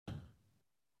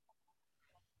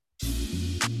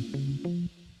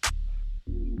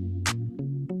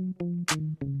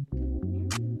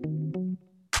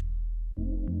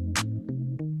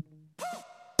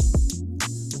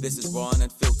This is raw and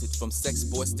unfiltered, from sex,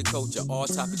 sports to culture, all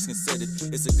topics considered.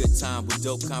 It's a good time with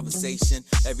dope conversation.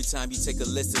 Every time you take a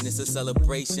listen, it's a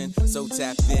celebration. So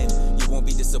tap in, you won't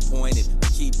be disappointed.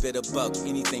 Keep it a buck,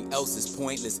 anything else is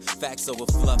pointless. Facts over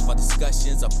fluff, our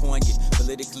discussions are poignant.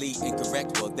 Politically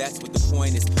incorrect, well that's what the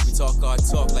point is. We talk our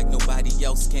talk like nobody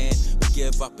else can. We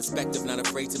give our perspective, not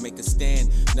afraid to make a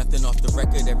stand. Nothing off the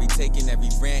record, every take and every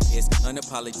rant is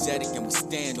unapologetic, and we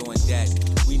stand on that.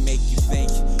 We make you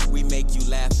think, we make you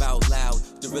laugh out loud.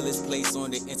 The realest place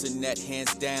on the internet,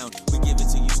 hands down. We give it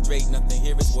to you straight, nothing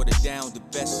here is watered down. The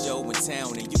best show in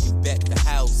town, and you can bet the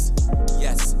house.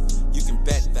 Yes, you can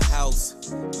bet the house.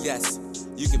 Yes,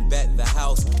 you can bet the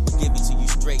house. We give it to you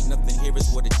straight, nothing here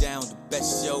is watered down. The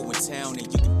best show in town,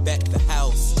 and you can bet the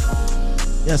house.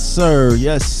 Yes, sir.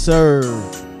 Yes, sir.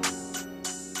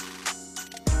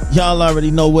 Y'all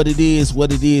already know what it is,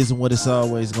 and what it's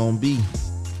always gonna be.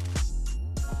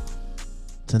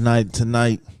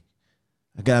 Tonight,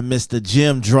 I got Mr.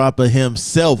 Jim Dropper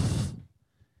himself.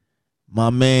 My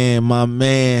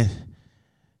man.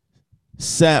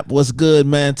 Sap, what's good,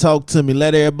 man? Talk to me.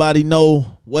 Let everybody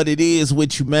know what it is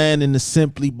with you, man, in the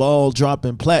Simply Ball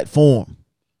Dropping platform.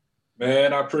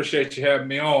 Man, I appreciate you having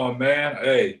me on, man.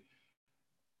 Hey,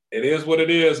 it is what it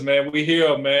is, man. We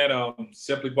here, man.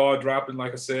 Simply Ball Dropping,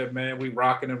 like I said, man. We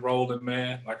rocking and rolling,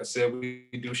 man. Like I said, we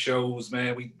do shows,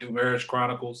 man. We do Marriage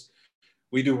Chronicles.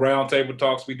 We do roundtable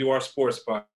talks. We do our sports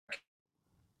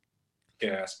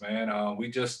podcast, man. We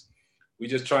just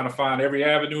trying to find every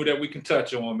avenue that we can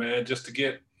touch on, man, just to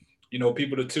get,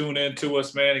 people to tune in to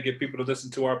us, man, and get people to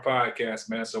listen to our podcast,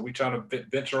 man. So we trying to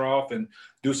venture off and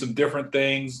do some different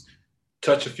things,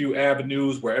 touch a few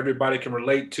avenues where everybody can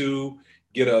relate to,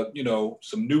 get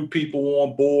some new people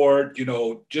on board,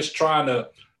 just trying to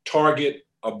target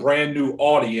a brand new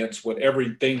audience with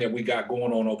everything that we got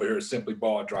going on over here at Simply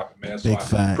Ball Dropping, man. So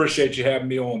I appreciate you having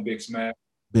me on, Big Smack.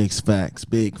 Big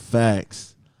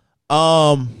facts.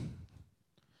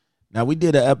 Now we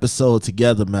did an episode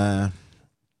together, man.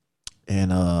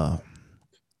 And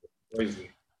crazy.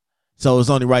 So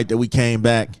it's only right that we came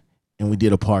back and we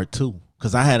did a part 2,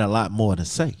 because I had a lot more to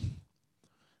say.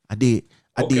 I did.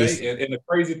 And the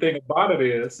crazy thing about it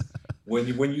is when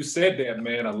you said that,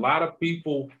 man, a lot of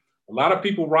people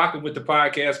rocking with the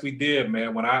podcast we did,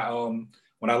 man. When I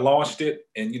launched it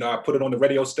and I put it on the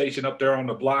radio station up there on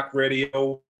the block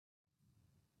radio,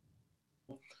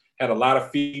 had a lot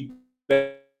of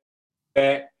feedback.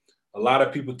 A lot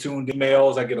of people tuned in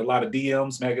emails. I get a lot of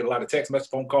DMs, man. I get a lot of text message,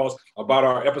 phone calls about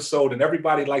our episode, and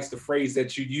everybody likes the phrase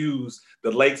that you use, the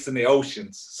lakes and the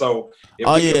oceans. So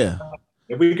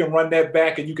if we can run that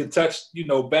back and you can touch,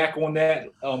 back on that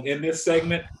in this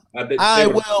segment.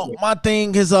 My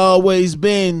thing has always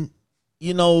been,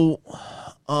 they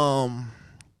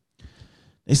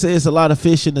say it's a lot of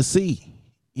fish in the sea,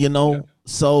 Yeah.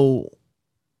 So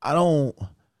I don't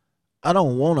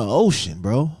want an ocean,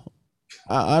 bro.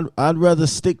 I'd rather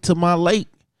stick to my lake.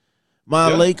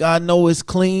 My lake, I know it's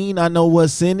clean. I know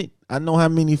what's in it. I know how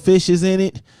many fish is in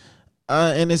it,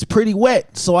 and it's pretty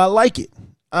wet, so I like it.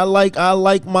 I like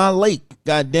my lake.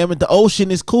 God damn it, the ocean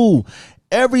is cool.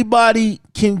 Everybody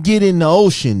can get in the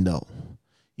ocean though.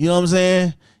 You know what I'm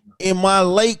saying? In my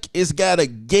lake, it's got a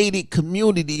gated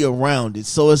community around it,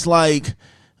 so it's like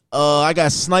I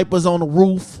got snipers on the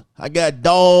roof. I got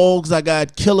dogs. I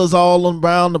got killers all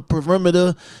around the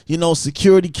perimeter.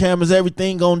 Security cameras,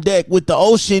 everything on deck. With the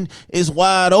ocean, it's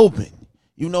wide open.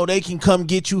 They can come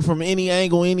get you from any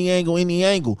angle.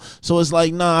 So it's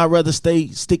like, nah, I'd rather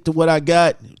stick to what I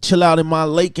got, chill out in my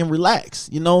lake and relax.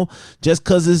 Just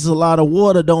because there's a lot of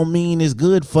water don't mean it's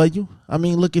good for you. I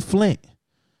mean, look at Flint,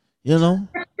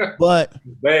 but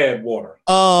bad water.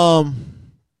 The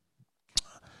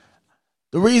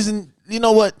reason,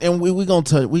 and we gonna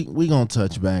touch we gonna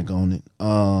touch back on it.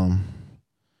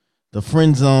 The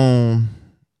friend zone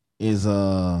is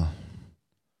I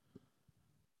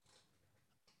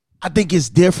think it's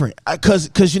different,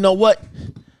 cause you know what,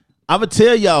 I'm gonna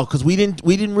tell y'all, cause we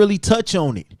didn't really touch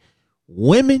on it.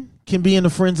 Women can be in the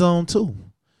friend zone too.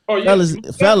 Oh yeah,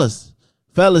 fellas,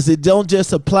 it don't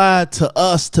just apply to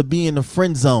us to be in the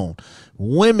friend zone.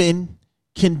 Women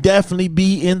can definitely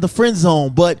be in the friend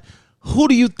zone, but who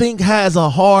do you think has a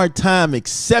hard time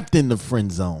accepting the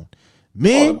friend zone?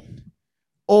 Men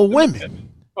or women?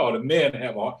 The men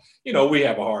have we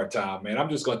have a hard time, man. I'm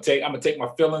gonna take my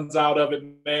feelings out of it,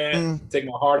 man. Take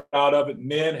my heart out of it.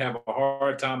 Men have a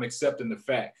hard time accepting the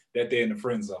fact that they're in the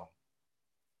friend zone.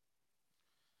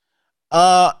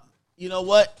 You know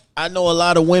what? I know a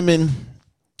lot of women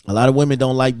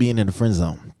don't like being in the friend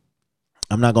zone.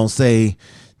 I'm not gonna say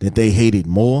that they hate it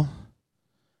more,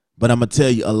 but I'm gonna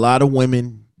tell you, a lot of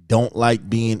women don't like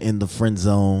being in the friend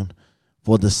zone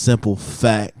for the simple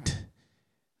fact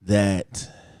that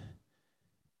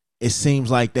it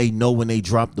seems like they know when they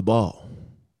drop the ball.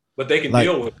 But they can Like,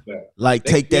 deal with that. Like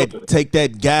take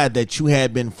that guy that you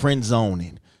had been friend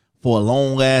zoning for a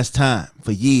long ass time,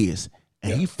 for years,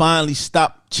 and he finally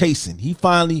stopped chasing. He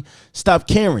finally stopped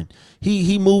caring.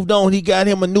 He moved on. He got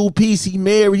him a new piece. He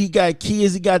married. He got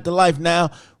kids. He got the life.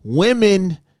 Now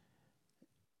women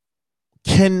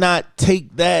cannot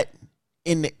take that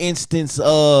in the instance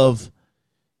of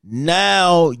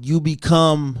now you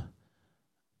become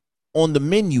on the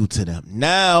menu to them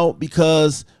now,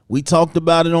 because we talked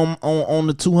about it on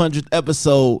the 200th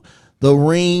episode. The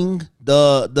ring,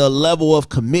 the level of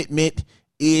commitment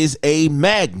is a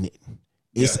magnet.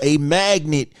 It's a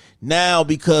magnet now,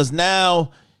 because now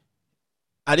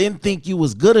I didn't think you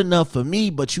was good enough for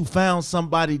me, but you found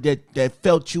somebody that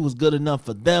felt you was good enough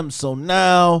for them. So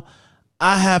now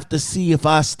I have to see if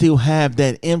I still have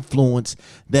that influence,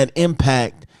 that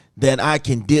impact that I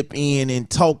can dip in and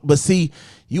talk. But see,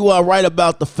 you are right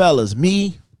about the fellas.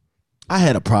 Me, I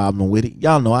had a problem with it.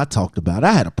 Y'all know I talked about it.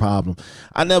 I had a problem.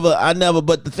 I never,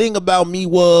 but the thing about me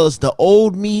was the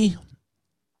old me,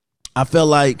 I felt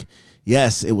like,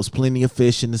 yes, it was plenty of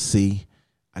fish in the sea.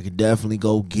 I could definitely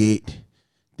go get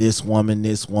this woman,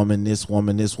 this woman, this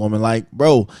woman, this woman. Like,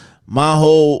 bro, my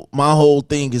whole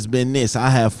thing has been this. I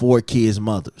have 4 kids'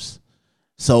 mothers.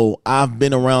 So I've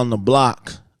been around the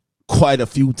block quite a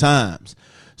few times.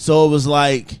 So it was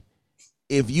like,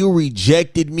 if you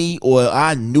rejected me, or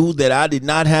I knew that I did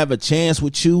not have a chance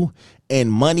with you,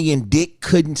 and money and dick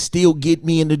couldn't still get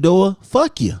me in the door,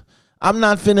 fuck you. I'm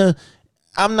not finna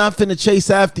chase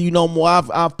after you no more.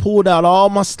 I've pulled out all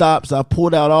my stops. I've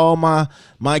pulled out all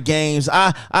my games.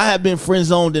 I have been friend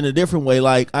zoned in a different way.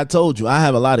 Like I told you, I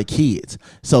have a lot of kids.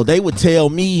 So they would tell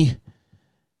me,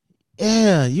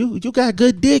 yeah, you got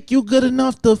good dick. You good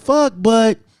enough to fuck,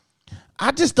 but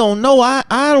I just don't know. I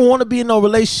don't want to be in no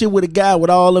relationship with a guy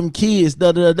with all them kids.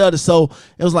 So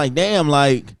it was like, damn,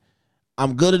 like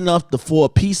I'm good enough for a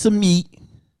piece of meat,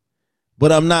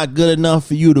 but I'm not good enough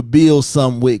for you to build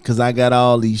something with, because I got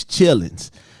all these chillings.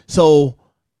 So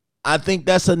I think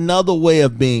that's another way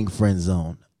of being friend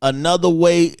zoned. Another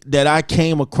way that I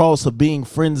came across of being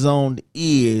friend zoned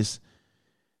is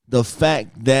the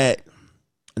fact that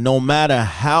no matter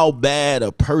how bad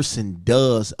a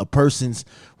person's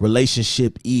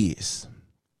relationship is,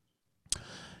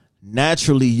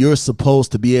 naturally you're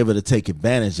supposed to be able to take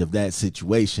advantage of that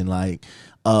situation, like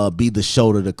be the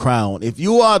shoulder to crown. If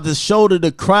you are the shoulder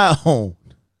to crown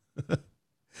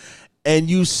and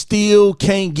you still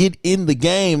can't get in the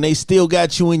game, they still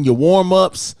got you in your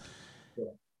warm-ups,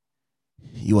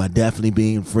 you are definitely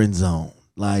being friend zoned.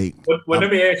 Like, well,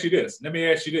 let me ask you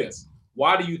this.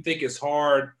 Why do you think it's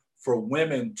hard for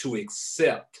women to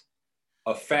accept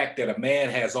a fact that a man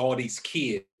has all these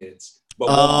kids, but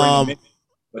won't bring them in?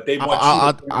 But they want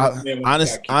you to bring them in.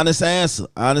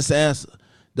 Honest answer.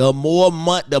 The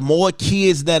more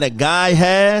kids that a guy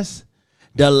has,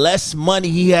 the less money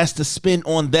he has to spend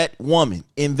on that woman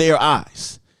in their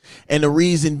eyes. And the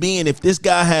reason being, if this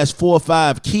guy has 4 or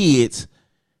 5 kids,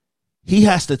 he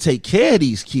has to take care of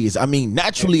these kids. I mean,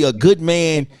 naturally, a good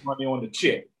man, money on the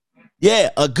chick. Yeah,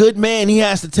 a good man, he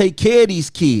has to take care of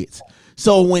these kids.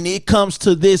 So when it comes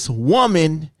to this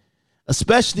woman,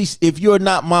 especially if you're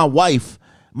not my wife,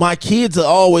 my kids are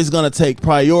always gonna take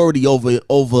priority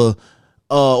over.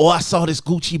 I saw this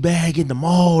Gucci bag in the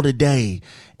mall today,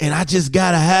 and I just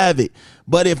gotta have it.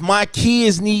 But if my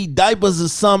kids need diapers or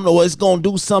something, or it's gonna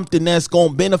do something that's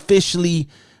gonna beneficially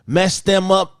mess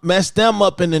them up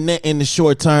in the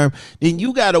short term, then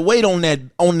you gotta wait on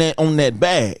that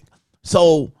bag.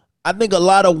 So I think a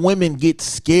lot of women get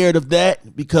scared of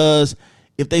that, because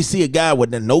if they see a guy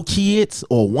with no kids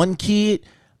or 1 kid,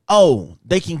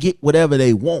 they can get whatever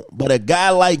they want. But a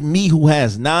guy like me who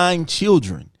has 9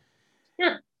 children,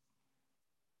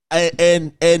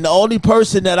 and the only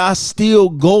person that I still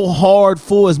go hard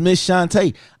for is Miss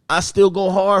Shantae. I still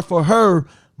go hard for her,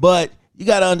 but you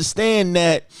got to understand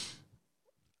that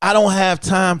I don't have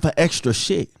time for extra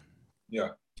shit. Yeah.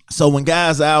 So when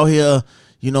guys out here,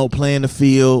 playing the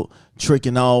field,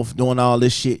 tricking off, doing all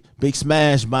this shit, Big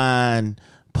Smash buying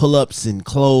pull-ups and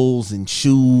clothes and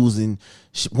shoes and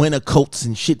winter coats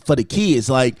and shit for the kids,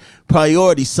 like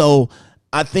priority. So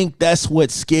I think that's what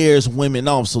scares women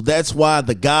off. So that's why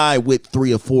the guy with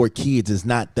 3 or 4 kids is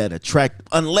not that attractive,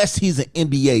 unless he's an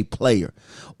NBA player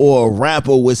or a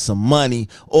rapper with some money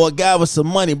or a guy with some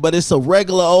money. But it's a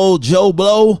regular old Joe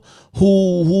Blow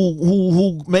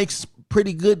who makes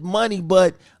pretty good money,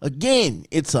 but again,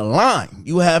 it's a line.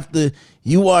 You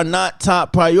are not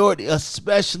top priority,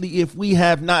 especially if we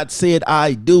have not said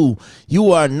I do.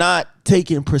 You are not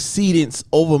taking precedence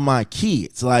over my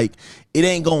kids. Like, it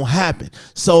ain't gonna happen.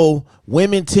 So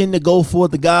women tend to go for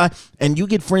the guy, and you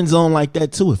get friend zone like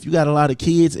that too. If you got a lot of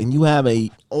kids and you have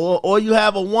or you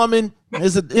have a woman,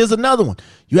 here's another one.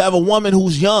 You have a woman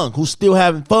who's young, who's still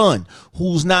having fun,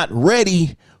 who's not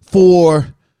ready for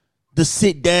the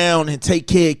sit down and take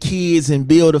care of kids and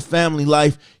build a family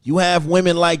life. You have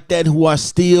women like that who are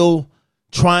still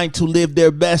trying to live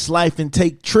their best life and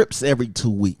take trips every 2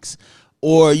 weeks,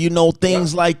 or,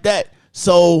 things like that.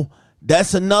 So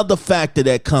that's another factor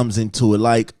that comes into it.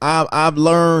 Like, I've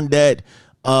learned that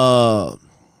guys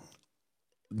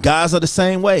are the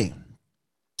same way.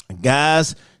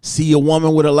 Guys see a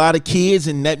woman with a lot of kids,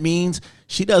 and that means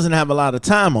she doesn't have a lot of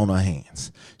time on her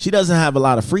hands. She doesn't have a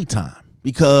lot of free time,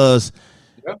 because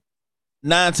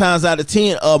 9 times out of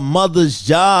 10, a mother's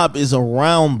job is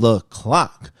around the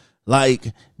clock.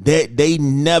 Like, they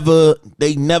never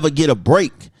get a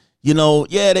break.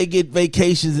 They get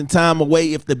vacations and time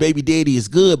away if the baby daddy is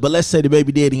good, but let's say the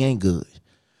baby daddy ain't good.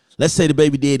 Let's say the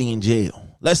baby daddy in jail.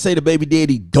 Let's say the baby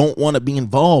daddy don't want to be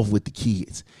involved with the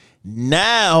kids.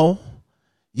 Now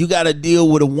you got to deal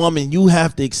with a woman. You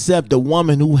have to accept a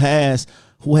woman who has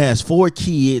 4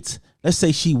 kids. Let's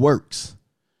say she works.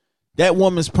 That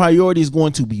woman's priority is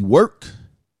going to be work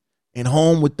and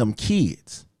home with them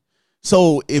kids.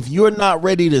 So if you're not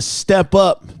ready to step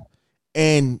up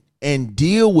and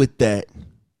deal with that,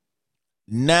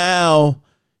 now,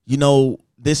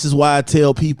 this is why I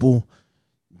tell people,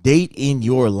 date in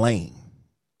your lane.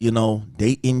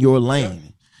 Date in your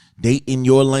lane. Date in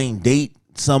your lane. Date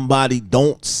somebody.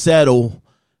 Don't settle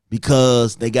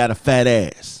because they got a fat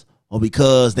ass or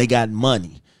because they got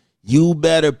money. You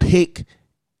better pick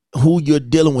who you're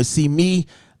dealing with. See, me,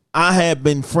 I have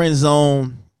been friend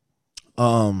zoned.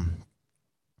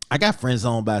 I got friend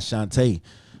zoned by Shantae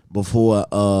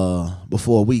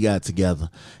before we got together,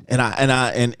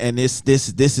 and this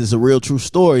is a real true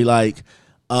story. Like,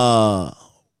 I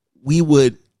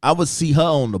would see her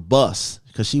on the bus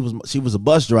because she was a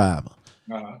bus driver,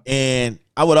 and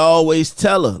I would always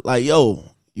tell her, like, yo,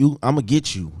 I'm gonna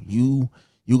get you. You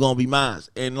gonna be mine.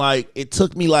 And like, it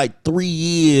took me like 3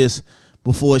 years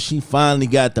before she finally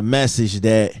got the message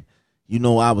that,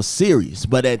 I was serious.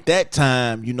 But at that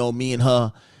time, me and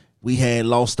her, we had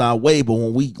lost our way. But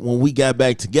when we got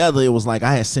back together, it was like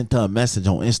I had sent her a message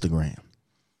on Instagram,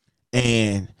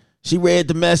 and she read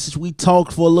the message. We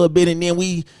talked for a little bit, and then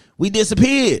we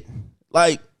disappeared.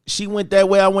 Like, she went that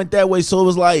way, I went that way. So it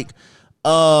was like,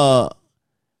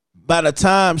 by the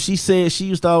time she said, she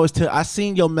used to always tell, I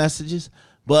seen your messages,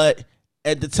 but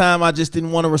at the time I just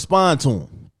didn't want to respond to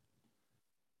them.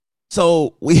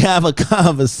 So we have a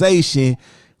conversation,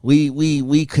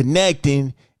 we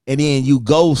connecting, and then you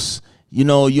ghost. You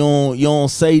don't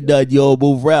say that, you'll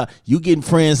move around. You getting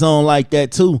friend zone like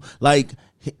that too. Like,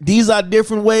 these are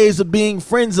different ways of being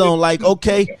friend zone. Like,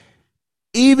 okay,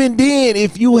 even then,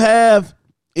 if you have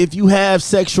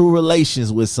sexual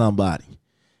relations with somebody,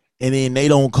 and then they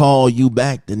don't call you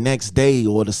back the next day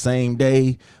or the same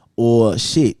day, or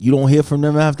shit, you don't hear from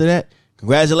them after that,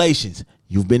 congratulations,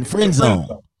 you've been friend zone.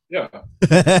 Yeah.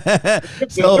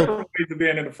 So, different ways of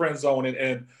being in the friend zone,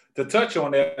 and to touch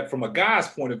on that from a guy's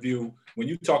point of view, when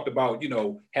you talked about,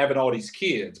 having all these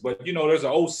kids, but there's an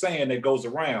old saying that goes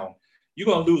around, you're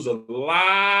going to lose a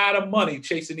lot of money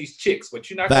chasing these chicks, but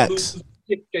you're not going to lose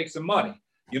chicks chasing money.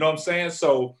 You know what I'm saying?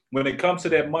 So when it comes to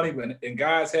that money, and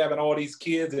guys having all these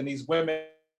kids and these women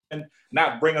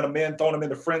not bringing them in, throwing them in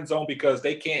the friend zone because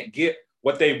they can't get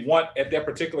what they want at that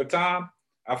particular time,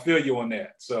 I feel you on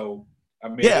that. So, I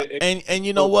mean, yeah, and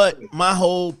you know what? My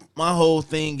whole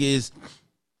thing is,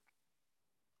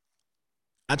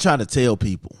 I try to tell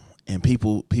people, and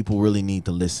people really need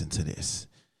to listen to this.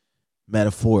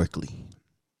 Metaphorically,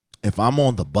 if I'm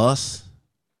on the bus,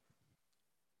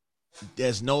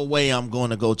 there's no way I'm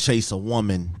going to go chase a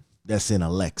woman that's in a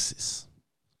Lexus.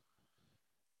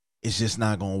 It's just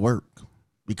not going to work,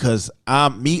 because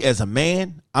me as a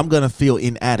man, I'm going to feel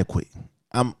inadequate.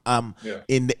 I'm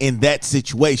in that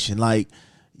situation. Like,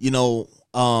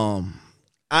 I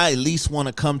at least want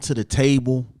to come to the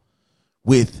table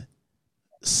with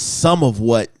some of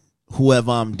what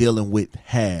whoever I'm dealing with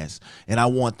has, and I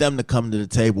want them to come to the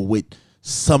table with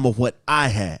some of what I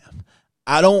have.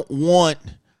 I don't want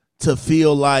to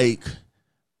feel like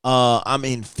I'm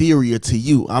inferior to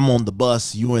you. I'm on the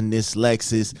bus, you in this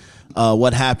Lexus.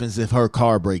 What happens if her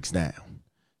car breaks down?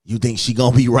 You think she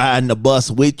gonna be riding the bus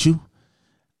with you?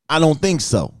 I don't think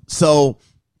so. So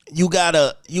you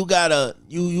gotta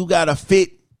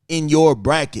fit in your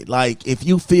bracket. Like if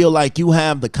you feel like you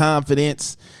have the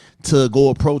confidence to go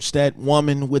approach that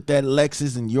woman with that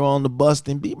Lexus and you're on the bus,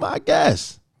 then be my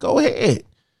guest. Go ahead.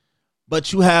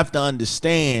 But you have to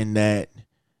understand that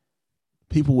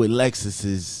people with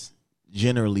Lexuses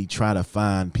generally try to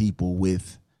find people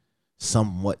with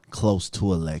somewhat close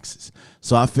to a Lexus.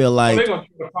 So I feel like they're going to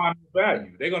try to find their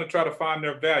value. They're going to try to find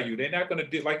their value. They're not going to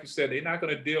deal, like you said, they're not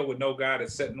going to deal with no guy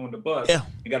that's sitting on the bus. yeah,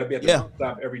 You got to be at the yeah, bus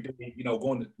stop every day, you know,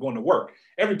 going to work.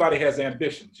 Everybody has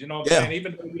ambitions, you know what I'm yeah. saying?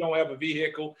 Even though you don't have a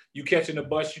vehicle, you catching the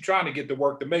bus, you're trying to get to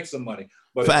work to make some money.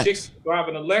 But Facts. a chick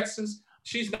driving a Lexus,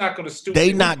 she's not going to stoop.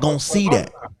 They not going to see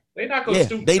that. They're not going to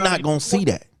stoop. They not going to see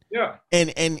that. Yeah.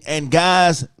 And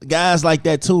guys like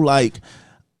that too. Like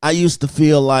I used to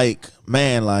feel like,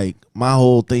 man, like my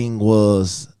whole thing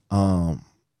was,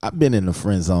 I've been in the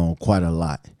friend zone quite a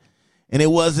lot, and it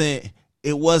wasn't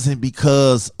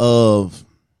because of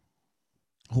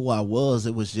who I was.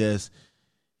 It was just,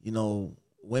 you know,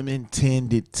 women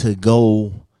tended to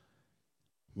go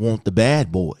want the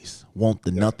bad boys, want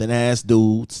the nothing ass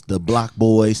dudes, the block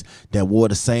boys that wore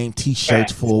the same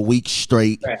t-shirts for a week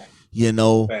straight. You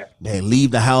know, they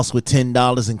leave the house with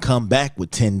 $10 and come back with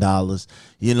 $10.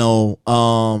 You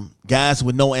know, guys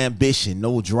with no ambition,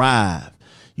 no drive.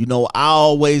 You know, I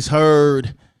always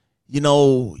heard, you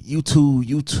know, you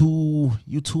too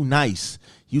nice,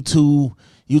 you too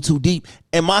deep.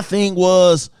 And my thing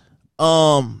was,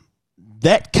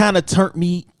 that kind of turned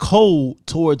me cold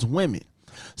towards women.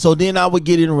 So then I would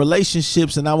get in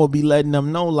relationships and I would be letting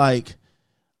them know, like,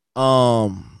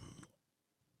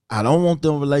 I don't want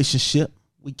them relationship.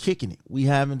 We kicking it. We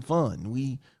having fun.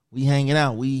 We hanging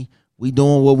out. We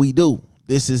doing what we do.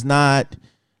 This is not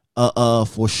a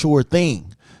for sure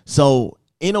thing. So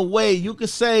in a way, you could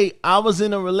say I was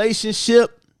in a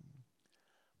relationship,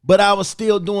 but I was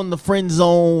still doing the friend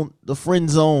zone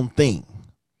thing.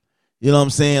 You know what I'm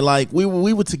saying? Like we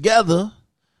were together,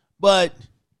 but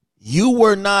you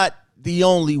were not the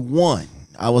only one.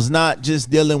 I was not just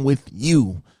dealing with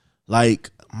you. Like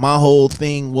my whole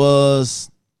thing was,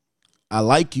 I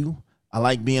like you. I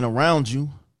like being around you.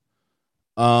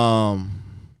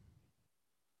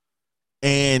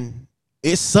 And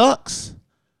it sucks,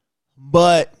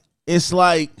 but it's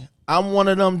like I'm one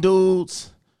of them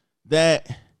dudes that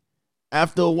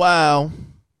after a while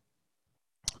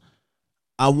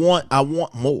I want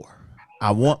more.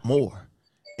 I want more.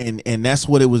 And that's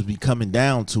what it was becoming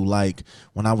down to. Like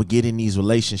when I would get in these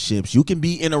relationships, you can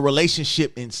be in a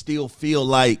relationship and still feel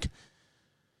like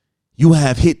you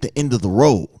have hit the end of the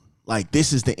road. Like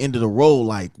this is the end of the road.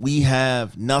 Like we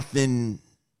have nothing,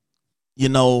 you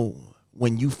know,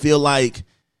 when you feel like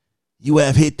you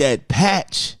have hit that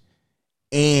patch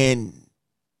and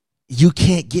you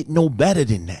can't get no better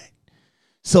than that.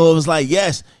 So it was like,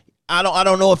 yes, I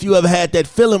don't know if you ever had that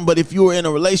feeling, but if you were in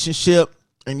a relationship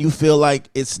and you feel like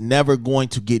it's never going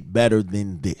to get better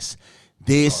than this,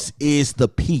 this is the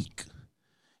peak,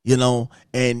 you know,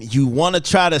 and you want to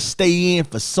try to stay in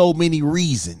for so many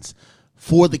reasons.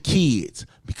 For the kids,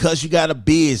 because you got a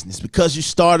business, because you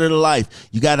started a life,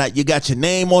 you got your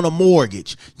name on a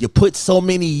mortgage, you put so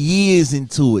many years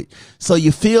into it, so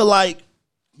you feel like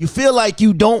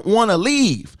you don't want to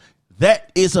leave.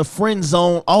 That is a friend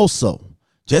zone also.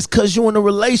 Just because you're in a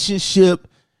relationship,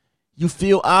 you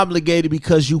feel obligated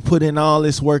because you put in all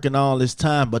this work and all this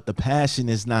time, but the passion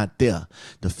is not there.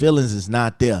 The feelings is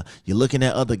not there. You're looking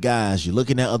at other guys. You're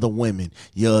looking at other women.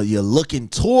 You're looking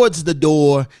towards the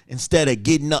door instead of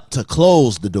getting up to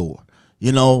close the door.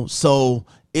 You know, so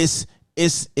it's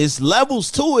levels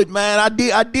to it, man.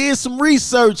 I did some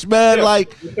research, man. Yeah,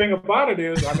 like the thing about it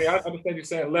is, I mean, I understand you're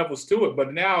saying levels to it,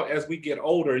 but now as we get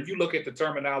older, you look at the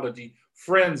terminology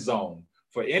friend zone.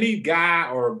 For any guy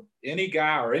or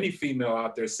any female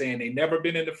out there saying they never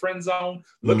been in the friend zone,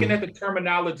 looking at the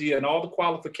terminology and all the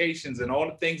qualifications and all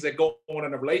the things that go on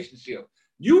in a relationship,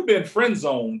 you've been friend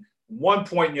zoned one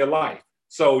point in your life.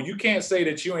 So you can't say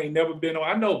that you ain't never been on.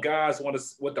 I know guys want to,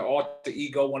 with the alter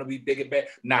ego, want to be big and bad.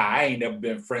 Nah, I ain't never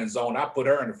been friend zone. I put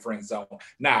her in the friend zone.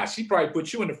 Nah, she probably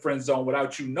put you in the friend zone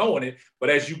without you knowing it. But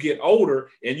as you get older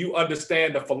and you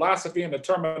understand the philosophy and the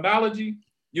terminology,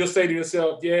 you'll say to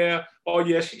yourself, yeah, oh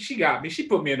yeah, she got me. She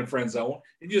put me in the friend zone.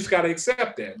 You just got to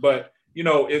accept that. But, you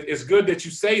know, it's good that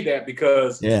you say that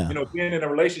because, you know, being in a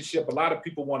relationship, a lot of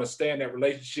people want to stay in that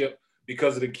relationship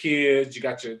because of the kids. You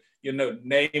got your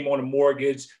name on a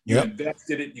mortgage. You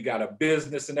invested it. You got a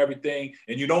business and everything.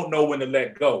 And you don't know when to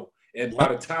let go. And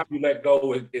by the time you let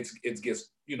go, it gets,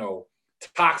 you know,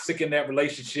 toxic in that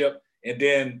relationship. And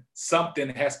then something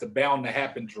has to bound to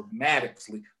happen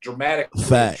dramatically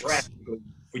Facts.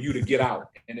 for you to get out.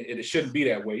 and it shouldn't be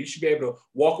that way. You should be able to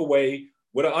walk away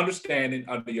with an understanding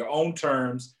under your own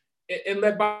terms and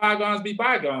let bygones be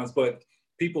bygones. But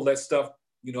people let stuff,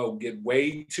 get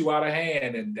way too out of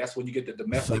hand, and that's when you get the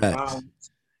domestic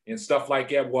violence and stuff like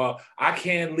that. Well, I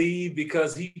can't leave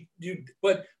because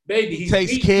but baby, he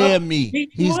takes care of me.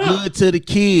 He's good to the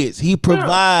kids. He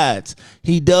provides.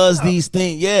 He does these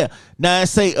things. Yeah. Now I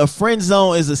say a friend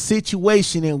zone is a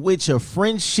situation in which a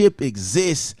friendship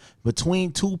exists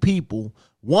between two people,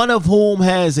 one of whom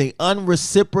has an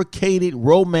unreciprocated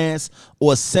romance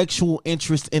or sexual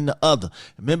interest in the other.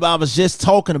 Remember, I was just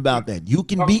talking about that. You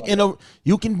can be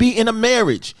in a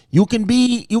marriage. You can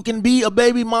be a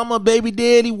baby mama, baby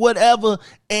daddy, whatever,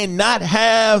 and not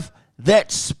have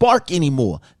that spark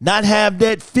anymore, not have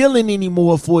that feeling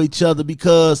anymore for each other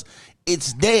because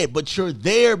it's dead. But you're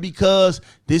there because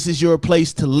this is your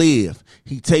place to live.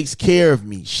 He takes care of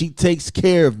me. She takes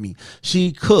care of me.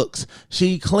 She cooks.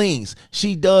 She cleans.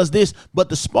 She does this. But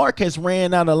the spark has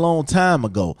ran out a long time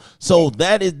ago. So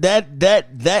that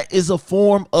is a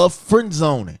form of friend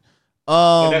zoning.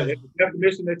 And the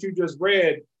definition that you just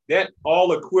read, that all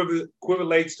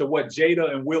equivalates to what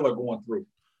Jada and Will are going through.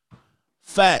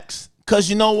 Facts. Because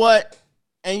you know what?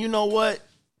 And you know what?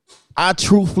 I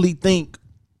truthfully think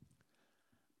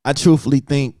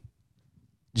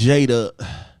Jada,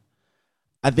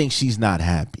 I think she's not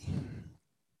happy.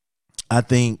 I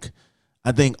think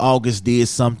August did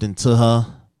something to her.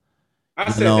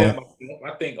 I said that myself.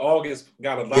 I think August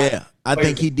got a lot. Yeah, I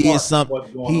think he did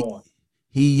something.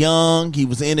 He young, he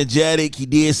was energetic, he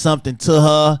did something to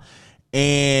her,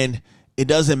 and it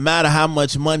doesn't matter how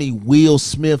much money Will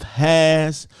Smith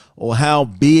has or how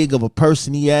big of a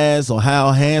person he has or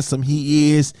how handsome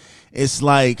he is. It's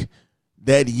like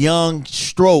that young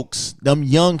strokes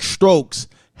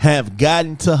have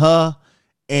gotten to her,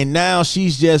 and now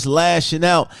she's just lashing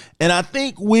out. And I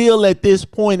think Will at this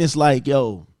point is like,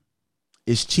 yo,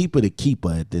 it's cheaper to keep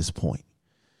her at this point.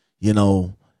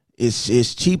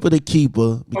 It's cheaper to keep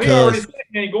her because he already said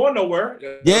he ain't going nowhere.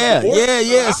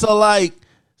 Yeah. So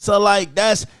like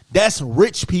that's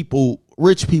rich people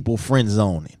friend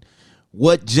zoning.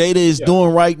 What Jada is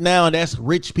doing right now, that's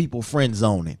rich people friend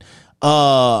zoning.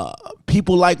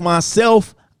 People like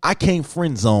myself, I can't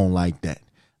friend zone like that.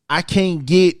 I can't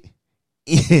get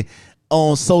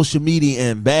on social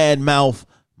media and badmouth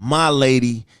my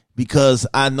lady because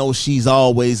I know she's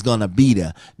always gonna be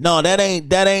there. No, that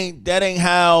ain't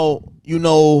how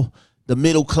the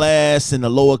middle class and the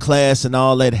lower class and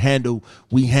all that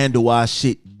we handle our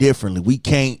shit differently. We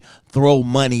can't throw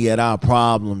money at our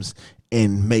problems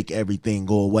and make everything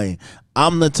go away.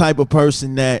 I'm the type of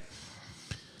person that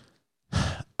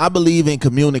I believe in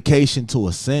communication to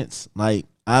a sense. Like,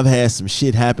 I've had some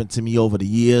shit happen to me over the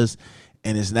years,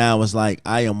 and it's like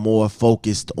I am more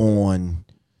focused on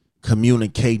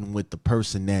communicating with the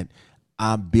person that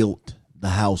I built the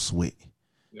house with.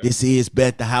 Yeah. This is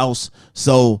bet the house,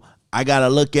 so I gotta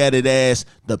look at it as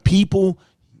the people,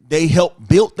 they helped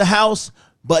build the house,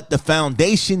 but the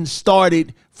foundation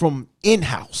started from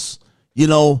in-house,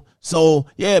 So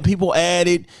yeah, people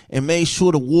added and made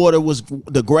sure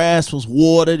the grass was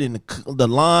watered and the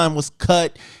line was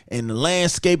cut and the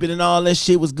landscaping and all that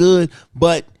shit was good.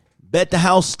 But bet the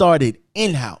house started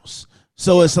in-house.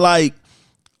 So it's like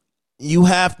you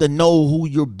have to know who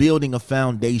you're building a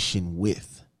foundation with.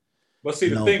 But see,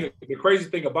 the crazy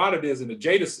thing about it is in the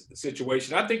Jada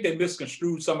situation, I think they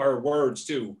misconstrued some of her words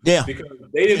too. Yeah. Because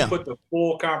they didn't put the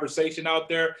full conversation out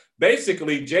there.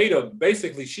 Basically,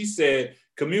 Jada, she said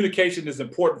communication is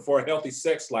important for a healthy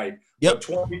sex life. Yep. But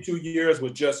 22 years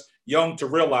was just young to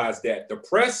realize that. The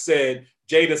press said,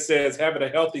 Jada says having a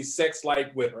healthy sex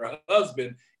life with her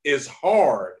husband is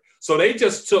hard. So they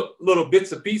just took little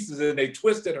bits and pieces and they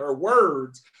twisted her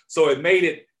words so it made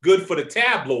it good for the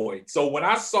tabloid. So when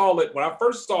I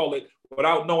first saw it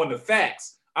without knowing the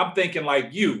facts, I'm thinking like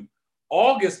you,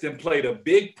 Augustin played a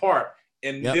big part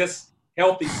in this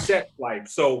healthy sex life.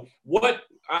 So what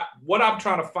I'm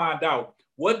trying to find out,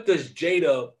 what does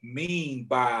Jada mean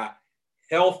by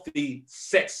healthy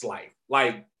sex life?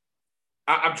 Like,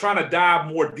 I'm trying to dive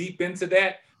more deep into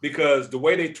that because the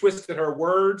way they twisted her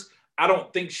words, I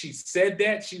don't think she said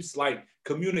that. She's like,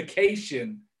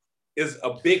 communication is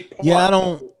a big part. Yeah,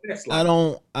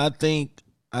 I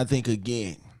think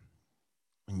again,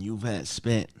 when you've had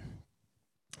spent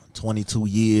 22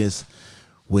 years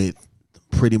with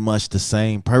pretty much the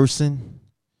same person,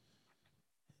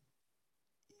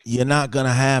 you're not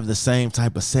gonna have the same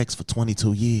type of sex for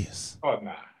 22 years. Oh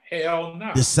nah. Hell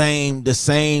no. The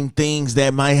same things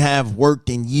that might have worked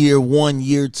in year 1,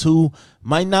 year 2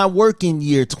 might not work in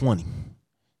year 20,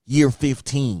 year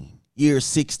 15. year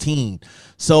 16.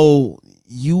 So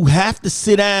you have to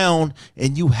sit down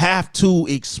and you have to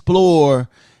explore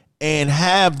and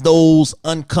have those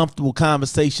uncomfortable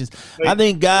conversations. I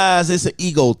think, guys, it's an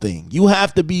ego thing. You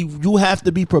have to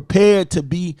be prepared to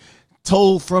be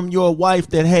told from your wife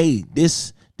that, hey,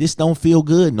 this don't feel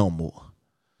good no more.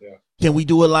 Yeah. Can we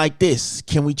do it like this?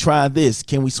 Can we try this?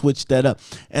 Can we switch that up?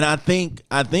 And I think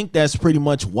that's pretty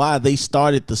much why they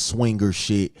started the swinger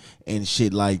shit and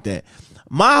shit like that.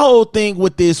 My whole thing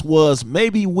with this was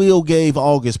maybe Will gave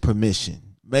August permission.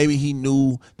 Maybe he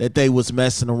knew that they was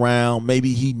messing around.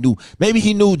 Maybe he knew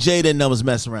Jada and them was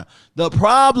messing around. The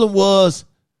problem was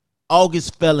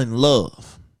August fell in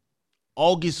love.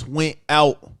 August went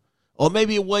out. Or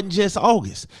maybe it wasn't just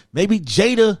August. Maybe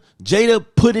Jada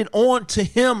put it on to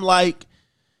him like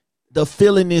the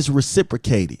feeling is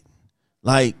reciprocated.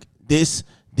 Like this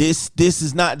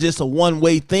is not just a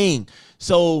one-way thing.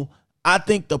 So I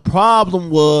think the problem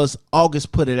was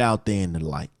August put it out there in the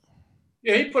light.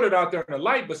 Yeah, he put it out there in the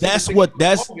light, but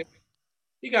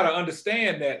he got to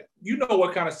understand that you know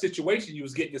what kind of situation you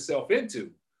was getting yourself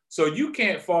into. So you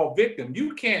can't fall victim.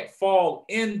 You can't fall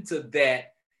into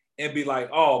that and be like,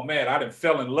 oh man, I done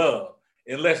fell in love.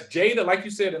 Unless Jada, like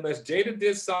you said, unless Jada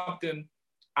did something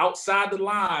outside the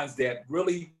lines that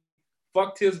really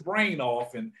fucked his brain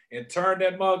off and turned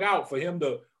that mug out for him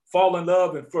to fall in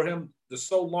love and for him to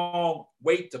so long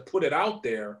wait to put it out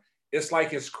there. It's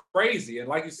like it's crazy. And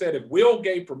like you said, if Will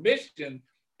gave permission,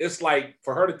 it's like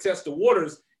for her to test the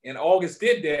waters, and August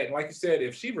did that. And like you said,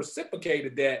 if she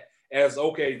reciprocated that as,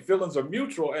 okay, feelings are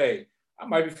mutual, hey, I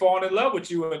might be falling in love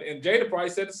with you. And Jada probably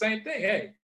said the same thing.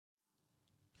 Hey.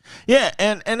 Yeah,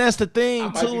 and that's the thing I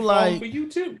might too, be like for you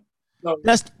too. So,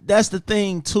 that's the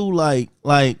thing too, like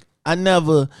I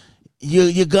never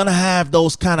you're gonna have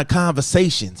those kind of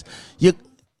conversations.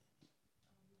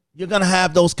 You're gonna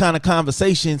have those kind of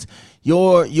conversations.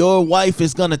 Your wife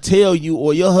is gonna tell you,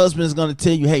 or your husband is gonna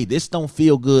tell you, hey, this don't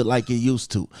feel good like it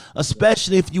used to,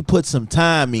 especially if you put some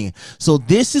time in. So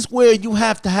this is where you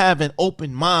have to have an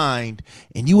open mind,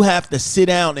 and you have to sit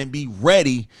down and be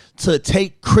ready to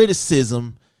take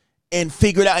criticism and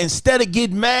figure it out instead of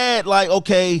getting mad like,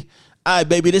 okay, all right,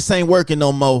 baby, this ain't working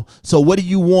no more. So what do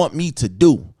you want me to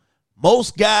do?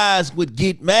 Most guys would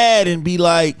get mad and be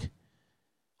like,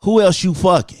 who else you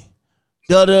fucking?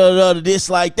 This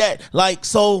like that. Like,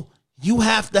 so you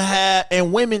have to have,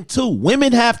 and women too.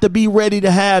 Women have to be ready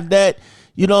to have that.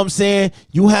 You know what I'm saying?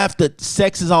 You have to,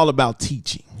 sex is all about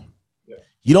teaching. Yeah.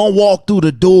 You don't walk through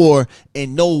the door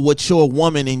and know what your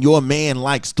woman and your man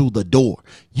likes through the door.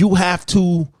 You have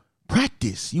to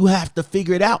practice. You have to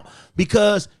figure it out,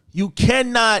 because you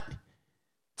cannot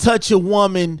touch a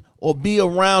woman or be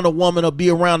around a woman or be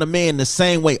around a man the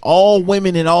same way. All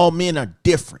women and all men are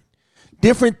different.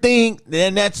 Different thing,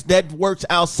 and that works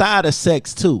outside of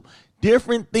sex too.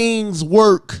 Different things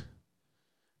work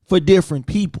for different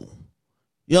people.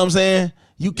 You know what I'm saying?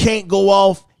 You can't go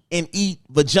off and eat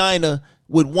vagina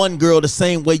with one girl the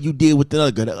same way you did with the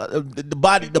other girl.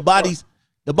 The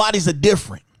bodies are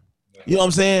different. You know what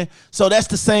I'm saying? So that's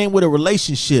the same with a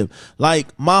relationship.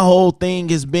 Like, my whole thing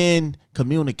has been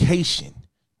communication.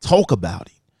 Talk about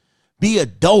it. Be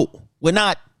adult. We're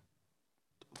not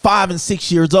 5 and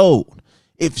 6 years old.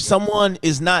 If someone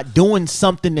is not doing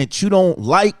something that you don't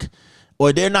like,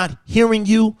 or they're not hearing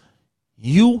you,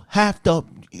 you have to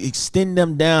extend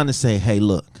them down and say, hey,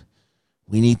 look,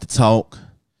 we need to talk.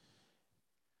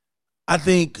 I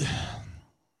think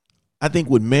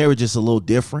with marriage it's a little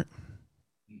different,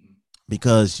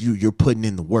 because you're putting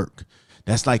in the work.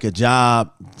 That's like a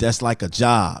job.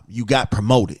 You got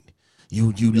promoted.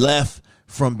 You left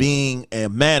from being a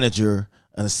manager,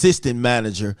 an assistant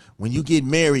manager. When you get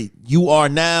married, you are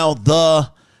now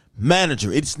the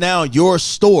manager. It's now your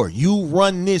store. You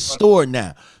run this store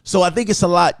now. So I think it's a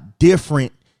lot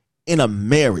different in a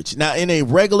marriage. Now, in a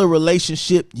regular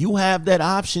relationship, you have that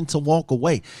option to walk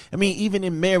away. I mean, even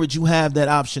in marriage, you have that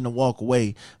option to walk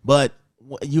away. But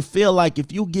you feel like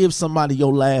if you give somebody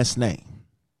your last name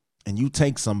and you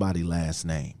take somebody's last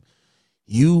name,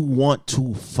 you want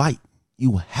to fight.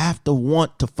 You have to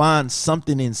want to find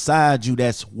something inside you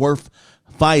that's worth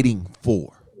fighting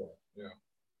for. Yeah.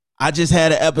 I just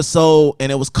had an episode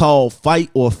and it was called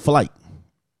Fight or Flight.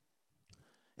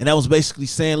 And that was basically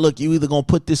saying, look, you either gonna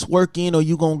put this work in or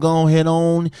you gonna go ahead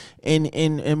on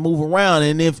and move around.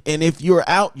 And if you're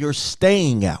out, you're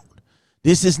staying out.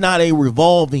 This is not a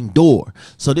revolving door.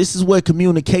 So this is where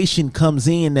communication comes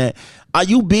in. That, are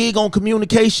you big on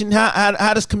communication?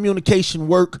 How does communication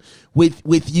work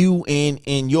with you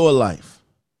in your life?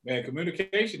 Man,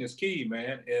 communication is key,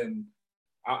 man. And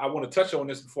I want to touch on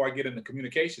this before I get in the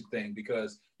communication thing,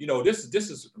 because this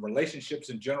is relationships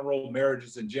in general,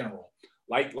 marriages in general.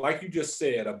 Like you just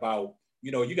said about,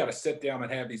 you got to sit down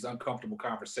and have these uncomfortable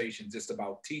conversations. It's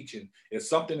about teaching. If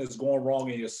something is going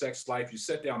wrong in your sex life, you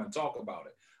sit down and talk about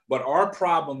it. But our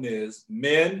problem is,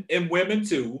 men and women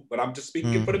too, but I'm just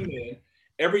speaking for the men.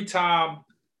 Every time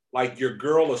like your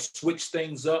girl will switch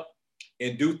things up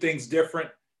and do things different,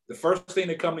 the first thing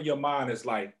that comes to your mind is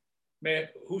like, man,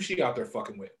 who's she out there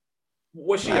fucking with?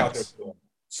 What's she out there doing?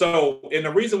 So, and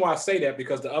the reason why I say that,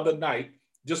 because the other night,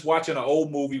 just watching an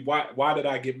old movie, Why Did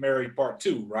I Get Married Part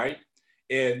 2, right?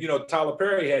 And, Tyler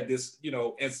Perry had this,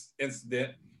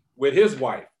 incident with his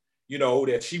wife,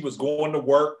 that she was going to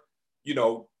work,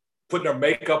 putting her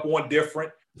makeup on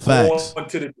different, Facts. going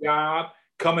to the job,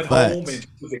 coming home, and she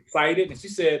was excited. And she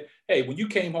said, hey, when you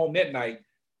came home that night,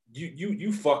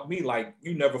 you fucked me like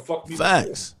you never fucked me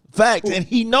Facts. before. Facts. And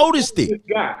he noticed it. This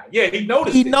guy. Yeah, he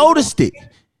noticed it. He noticed it.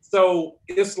 So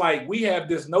it's like we have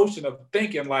this notion of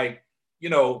thinking like,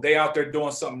 they out there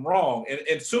doing something wrong. And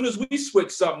as soon as we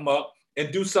switch something up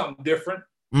and do something different,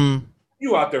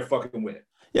 you out there fucking with it.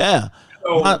 Yeah.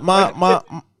 So,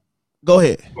 go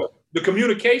ahead. The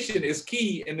communication is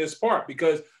key in this part,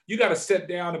 because you got to sit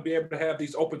down and be able to have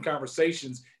these open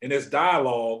conversations and this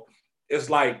dialogue. It's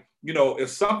like, if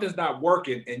something's not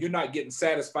working and you're not getting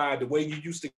satisfied the way you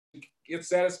used to get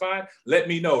satisfied, let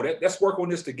me know. Let's work on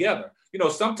this together.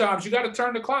 Sometimes you got to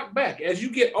turn the clock back. As you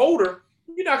get older,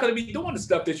 you're not going to be doing the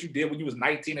stuff that you did when you was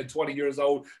 19 and 20 years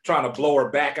old, trying to blow her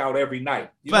back out every night.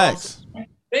 Facts.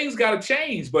 Things got to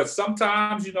change, but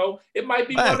sometimes, it might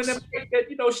be one of them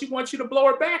that, she wants you to blow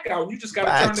her back out. You just got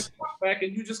to turn the clock back,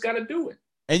 and you just got to do it.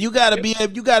 And you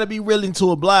gotta be willing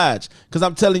to oblige. Because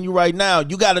I'm telling you right now,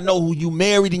 you gotta know who you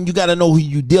married, and you gotta know who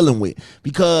you dealing with.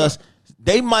 Because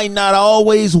they might not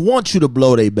always want you to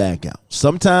blow their back out.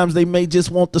 Sometimes they may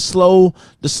just want the slow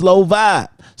vibe.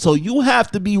 So you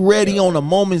have to be ready on a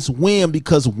moment's whim,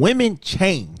 because women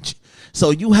change. So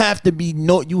you have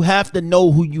to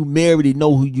know who you married and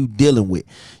know who you dealing with.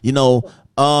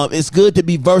 It's good to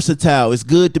be versatile. It's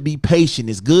good to be patient.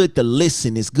 It's good to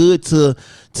listen. It's good to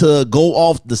go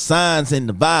off the signs and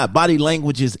the vibe. Body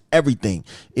language is everything.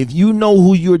 If you know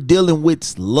who you're dealing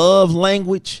with's love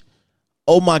language,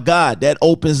 oh my God, that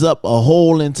opens up a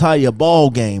whole entire ball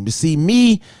game. To see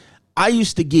me, I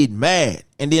used to get mad,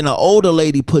 and then an older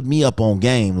lady put me up on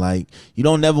game. Like, you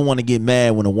don't never want to get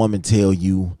mad when a woman tell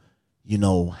you,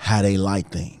 how they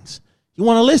like things. You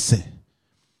want to listen.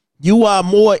 You are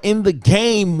more in the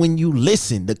game when you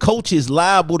listen. The coach is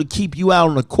liable to keep you out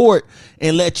on the court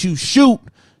and let you shoot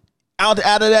out of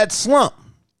that slump.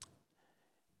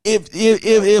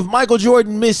 If Michael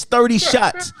Jordan missed 30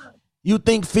 shots, you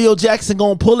think Phil Jackson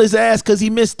gonna pull his ass because he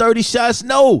missed 30 shots?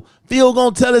 No. Phil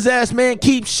gonna tell his ass, man,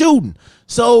 keep shooting.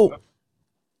 So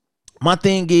my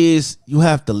thing is, you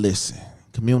have to listen.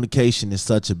 Communication is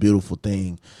such a beautiful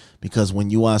thing, because when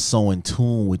you are so in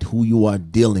tune with who you are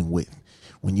dealing with,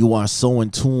 when you are so in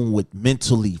tune with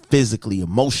mentally, physically,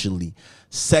 emotionally,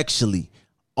 sexually,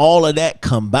 all of that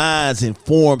combines and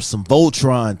forms some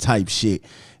Voltron type shit.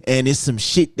 And it's some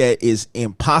shit that is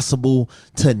impossible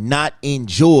to not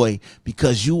enjoy,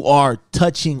 because you are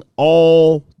touching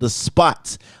all the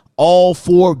spots, all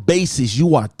 4 bases.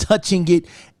 You are touching it,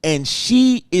 and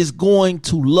she is going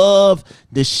to love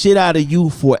the shit out of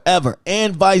you forever,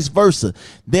 and vice versa.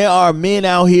 There are men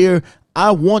out here,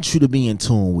 I want you to be in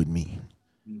tune with me.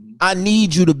 I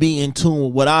need you to be in tune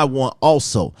with what I want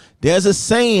also. There's a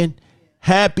saying,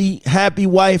 happy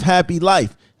wife, happy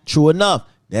life. True enough,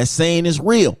 that saying is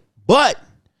real. But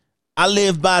I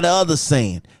live by the other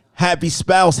saying, happy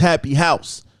spouse, happy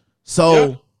house.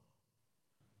 So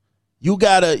you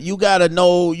gotta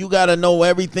know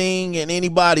everything and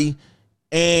anybody.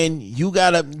 And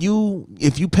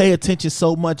if you pay attention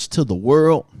so much to the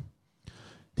world,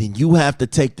 then you have to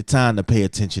take the time to pay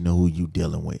attention to who you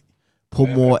dealing with. Put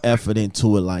more effort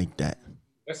into it like that.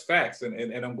 That's facts.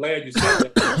 And I'm glad you said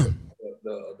that.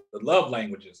 the love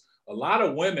languages. A lot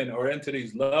of women are into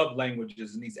these love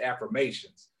languages and these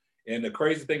affirmations. And the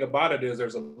crazy thing about it is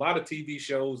there's a lot of TV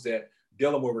shows that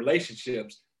dealing with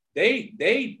relationships.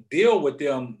 They deal with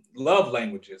them love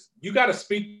languages. You got to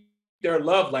speak their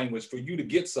love language for you to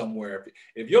get somewhere.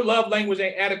 If your love language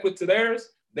ain't adequate to theirs,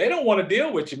 they don't want to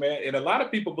deal with you, man. And a lot of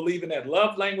people believe in that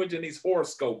love language and these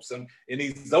horoscopes and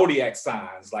these zodiac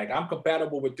signs. Like, I'm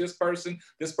compatible with this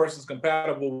person's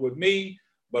compatible with me.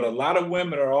 But a lot of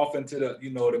women are off into the,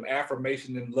 them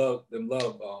affirmation and love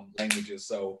languages.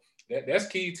 So that's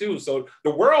key too. So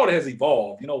the world has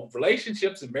evolved.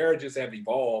 Relationships and marriages have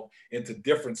evolved into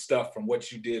different stuff from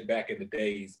what you did back in the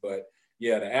days. But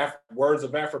yeah, the words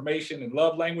of affirmation and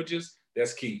love languages,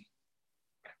 that's key.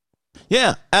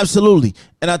 Yeah, absolutely.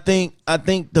 And I think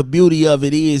the beauty of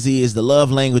it is the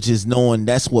love language is knowing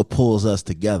that's what pulls us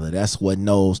together. That's what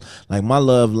knows. Like my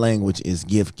love language is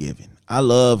gift giving. I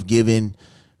love giving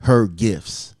her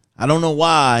gifts. I don't know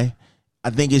why.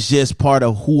 I think it's just part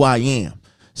of who I am.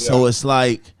 So it's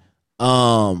like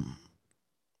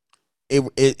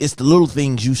it's the little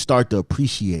things you start to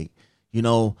appreciate, you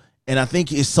know. And I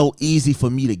think it's so easy for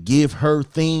me to give her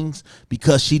things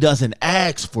because she doesn't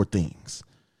ask for things.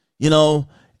 You know,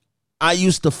 I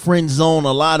used to friend zone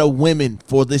a lot of women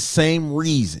for this same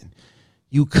reason.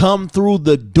 You come through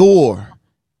the door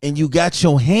and you got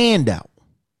your hand out.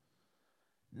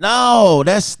 No,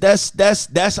 that's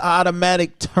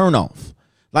automatic turnoff.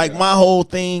 Like my whole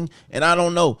thing, and I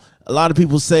don't know, a lot of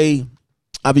people say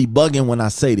I be bugging when I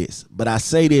say this, but I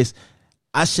say this,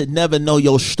 I should never know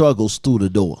your struggles through the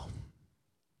door.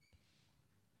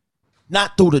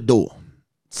 Not through the door.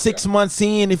 6 months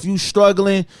in, if you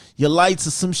struggling, your lights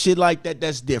or some shit like that,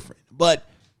 that's different. But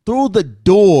through the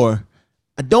door,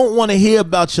 I don't want to hear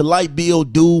about your light bill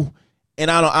due,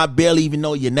 and I barely even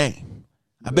know your name.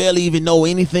 I barely even know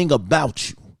anything about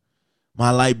you.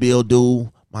 My light bill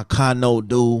due, my car note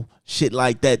due, shit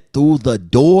like that through the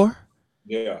door.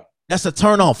 Yeah. That's a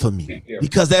turn off for me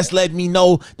because that's letting me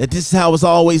know that this is how it's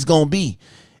always gonna be.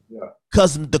 Yeah.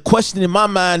 Because the question in my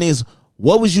mind is,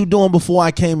 what was you doing before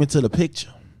I came into the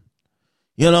picture?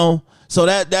 You know, so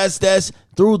that's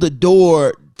through the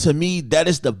door. To me, that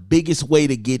is the biggest way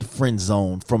to get friend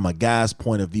zoned from a guy's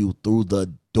point of view, through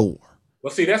the door.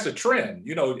 Well, see, that's a trend.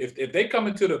 You know, if they come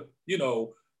into the, you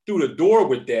know, through the door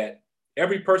with that,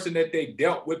 every person that they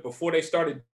dealt with before they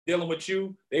started dealing with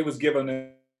you, they was giving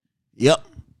them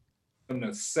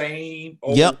the same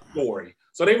old story.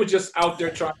 So they were just out there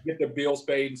trying to get their bills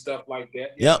paid and stuff like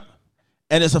that. Yep.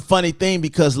 And it's a funny thing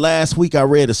because last week I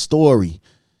read a story.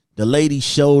 The lady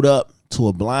showed up to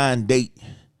a blind date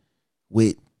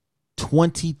with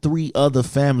 23 other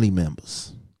family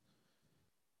members,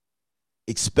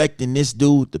 expecting this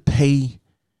dude to pay for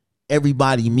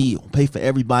everybody meal.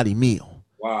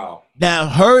 Wow. Now,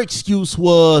 her excuse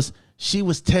was she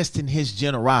was testing his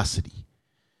generosity.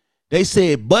 They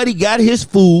said, buddy got his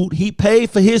food, he paid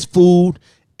for his food,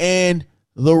 and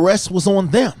the rest was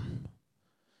on them.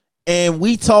 And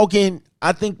we talking,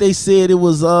 I think they said it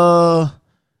was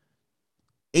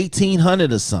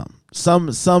 1,800 or something. Some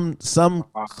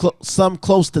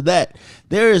close to that.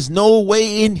 There is no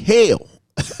way in hell.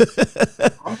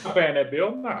 I'm not paying that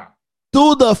bill, nah.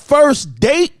 Through the first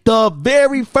date, the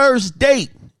very first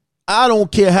date, I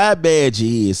don't care how bad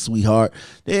you is, sweetheart.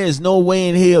 There is no way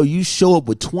in hell you show up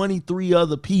with 23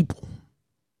 other people.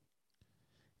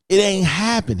 It ain't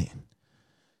happening.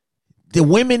 The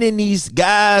women in these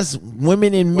guys,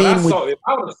 women and men. If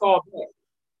I would have saw that.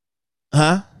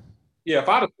 Huh? Yeah, if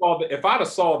I'd have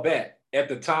saw that at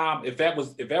the time, if that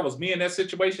was me in that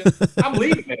situation, I'm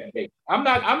leaving that date. I'm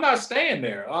not staying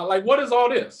there. Like, what is all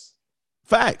this?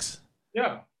 Facts.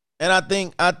 Yeah. And I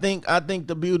think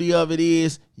the beauty of it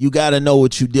is you got to know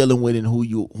what you're dealing with and who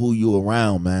you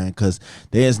around, man. Because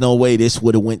there's no way this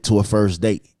would have went to a first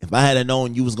date. If I had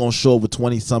known you was gonna show up with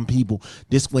 20 some people,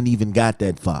 this wouldn't even got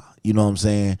that far. You know what I'm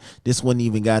saying? This wouldn't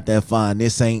even got that far. And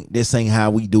this ain't how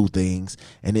we do things,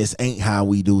 and this ain't how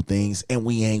we do things, and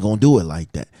we ain't gonna do it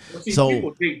like that. Well, see,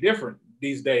 people think different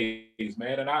these days,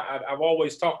 man. And I've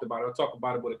always talked about it. I talk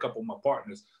about it with a couple of my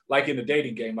partners, like in the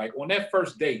dating game. Like on that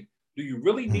first date, do you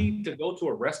really need to go to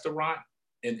a restaurant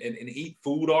and eat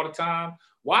food all the time?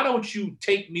 Why don't you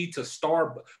take me to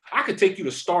Starbucks? I could take you to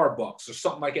Starbucks or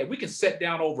something like that. We can sit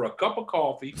down over a cup of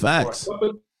coffee or a cup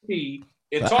of tea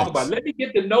and talk about it. Let me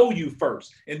get to know you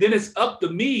first. And then it's up to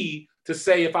me to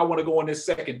say if I want to go on this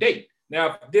second date.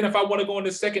 Now, if I want to go on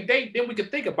this second date, then we can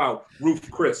think about Ruth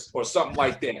Chris or something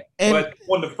like that. But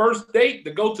on the first date,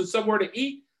 to go to somewhere to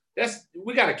eat,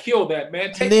 we got to kill that,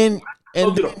 man.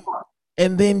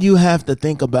 And then you have to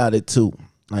think about it too.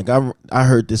 Like I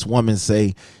heard this woman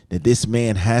say that this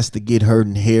man has to get her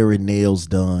hair and nails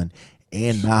done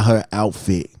and buy her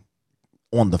outfit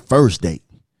on the first date.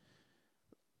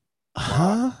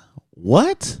 Huh?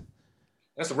 What?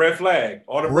 That's a red flag.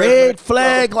 Red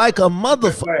flag like a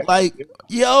motherfucker. Like,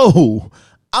 yo,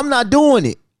 I'm not doing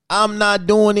it.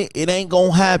 It ain't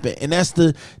gonna happen. And that's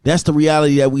the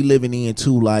reality that we living in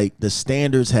too. Like the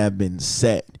standards have been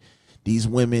set. These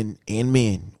women and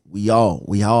men, we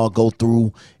all go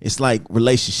through, it's like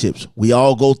relationships. We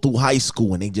all go through high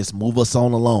school and they just move us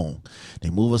on along.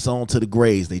 They move us on to the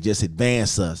grades. They just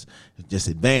advance us.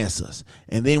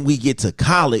 And then we get to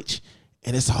college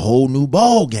and it's a whole new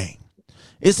ball game.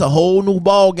 It's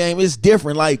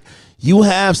different. Like, You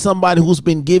have somebody who's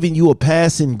been giving you a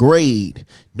passing grade,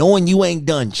 knowing you ain't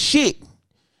done shit.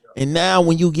 And now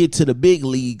when you get to the big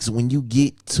leagues, when you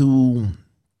get to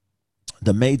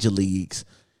the major leagues,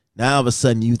 now all of a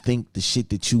sudden you think the shit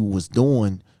that you was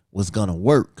doing was gonna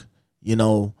work, you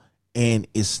know, and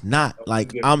it's not.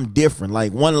 Like, I'm different.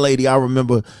 Like, one lady, I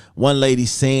remember one lady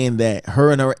saying that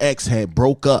her and her ex had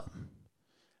broke up,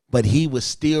 but he was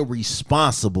still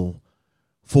responsible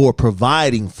for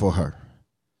providing for her.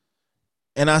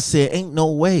 And I said, ain't no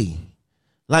way.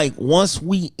 Like, once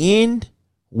we end,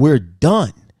 we're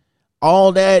done.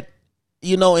 All that,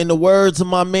 you know, in the words of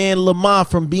my man Lamar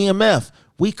from BMF,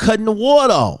 we cutting the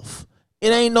water off.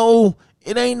 It ain't no,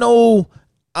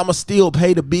 I'ma still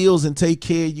pay the bills and take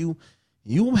care of you.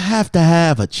 You have to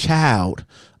have a child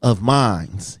of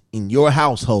mine's in your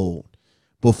household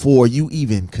before you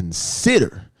even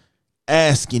consider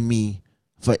asking me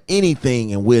for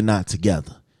anything, and we're not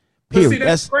together. Period. But see,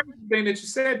 that's the crazy thing that you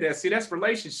said that. See, that's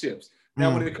relationships.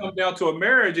 Now, when it comes down to a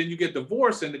marriage and you get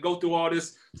divorced and to go through all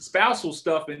this spousal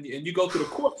stuff and you go through the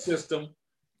court system,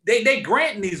 they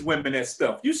granting these women that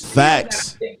stuff. You still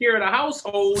Facts. gotta take care of the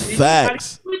household.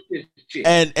 Facts.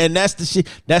 And that's the shit.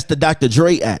 That's the Dr.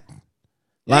 Dre Act.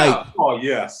 Like, yeah. Oh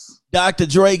yes, Dr.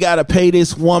 Dre gotta pay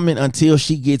this woman until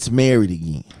she gets married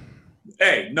again.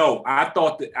 Hey, no, I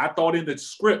thought in the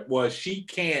script was she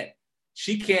can't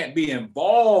be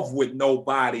involved with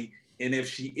nobody. And if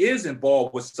she is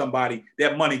involved with somebody,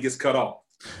 that money gets cut off.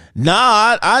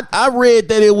 Nah, I read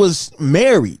that it was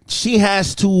married. She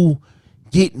has to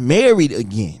get married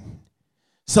again.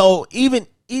 So even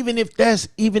if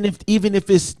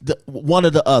it's one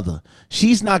or the other,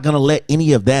 she's not gonna let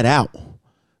any of that out.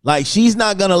 Like, she's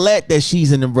not gonna let that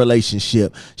she's in a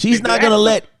relationship. She's not gonna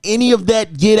let any of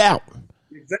that get out.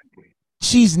 Exactly.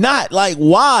 She's not. Like,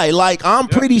 why? Like, I'm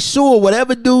pretty sure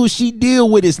whatever dude she deal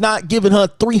with is not giving her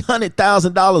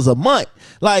 $300,000 a month.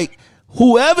 Like,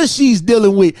 whoever she's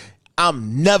dealing with,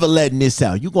 I'm never letting this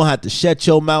out. You're gonna have to shut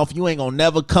your mouth. You ain't gonna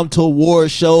never come to award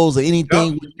shows or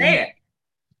anything.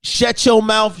 Shut your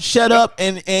mouth, shut up,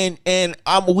 and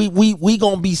we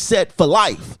gonna be set for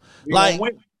life. Like,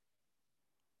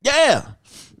 yeah,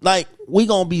 like, we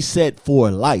gonna be set for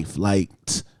life. Like,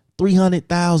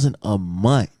 $300,000 a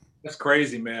month. That's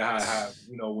crazy, man. How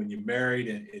you know, when you're married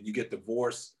and you get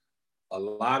divorced, a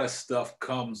lot of stuff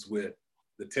comes with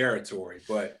the territory.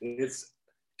 But it's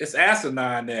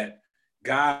asinine that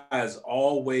guys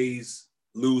always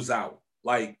lose out.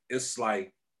 Like, it's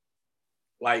like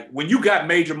when you got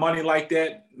major money like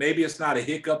that, maybe it's not a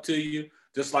hiccup to you.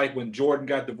 Just like when Jordan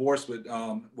got divorced with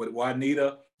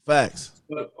Juanita. Facts.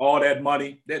 All that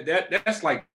money, that's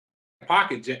like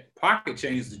pocket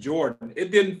change to Jordan. It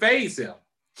didn't faze him.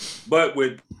 But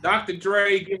with Dr.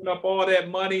 Dre giving up all that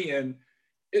money, and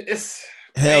it's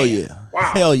hell man, yeah.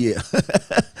 Wow. Hell yeah.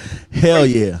 Hell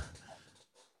yeah.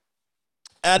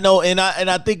 I know, and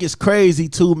I think it's crazy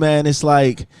too, man. It's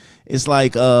like this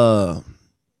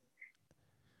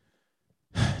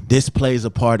plays a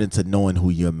part into knowing who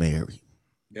you're married.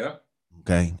 Yeah.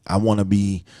 Okay. I want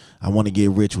to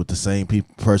get rich with the same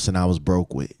person I was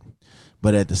broke with.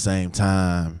 But at the same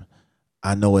time,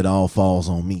 I know it all falls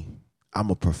on me. I'm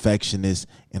a perfectionist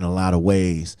in a lot of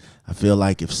ways. I feel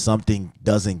like if something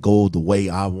doesn't go the way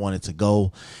I want it to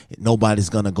go, nobody's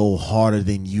going to go harder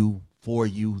than you, for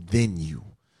you, than you.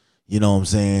 You know what I'm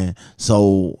saying?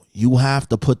 So you have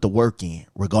to put the work in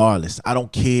regardless. I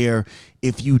don't care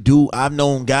if you do. I've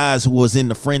known guys who was in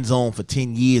the friend zone for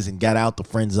 10 years and got out the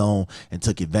friend zone and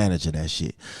took advantage of that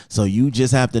shit. So you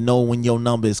just have to know when your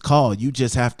number is called. You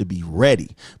just have to be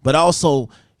ready. But also,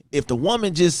 if the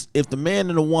man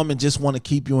and the woman just want to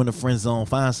keep you in the friend zone,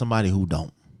 find somebody who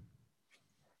don't.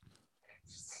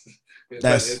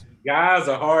 Guys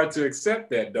are hard to accept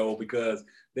that though, because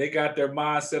they got their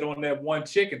mindset on that one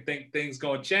chick and think things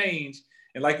gonna change.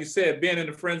 And like you said, being in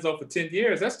the friend zone for 10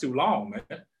 years, that's too long,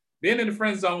 man. Being in the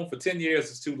friend zone for 10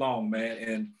 years is too long, man.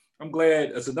 And I'm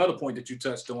glad that's another point that you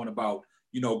touched on about,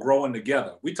 you know, growing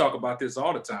together. We talk about this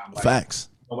all the time. Like, facts.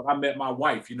 when I met my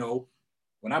wife, you know,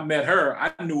 when I met her,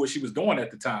 I knew what she was doing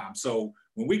at the time. So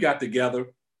when we got together,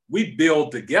 we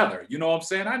build together. You know what I'm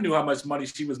saying? I knew how much money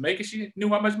she was making. She knew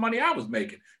how much money I was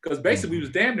making, because basically we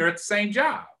was damn near at the same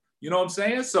job. You know what I'm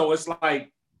saying? So it's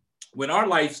like when our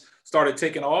lives started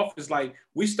taking off, it's like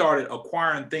we started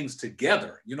acquiring things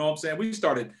together. You know what I'm saying? We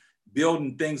started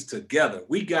building things together.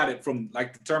 We got it from,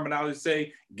 like the terminology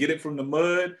say, get it from the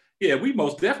mud. Yeah, we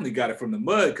most definitely got it from the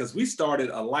mud, because we started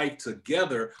a life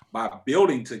together by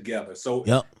building together. So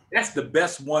That's the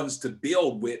best ones to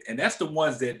build with. And that's the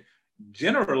ones that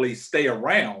generally stay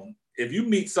around if you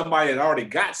meet somebody that already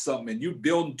got something and you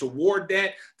building toward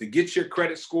that to get your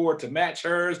credit score to match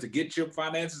hers, to get your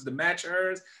finances to match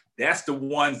hers, that's the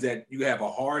ones that you have a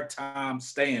hard time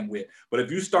staying with. But if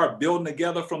you start building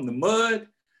together from the mud,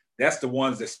 that's the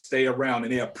ones that stay around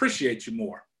and they appreciate you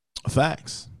more.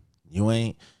 Facts. You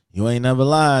ain't never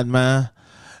lied, man.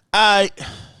 I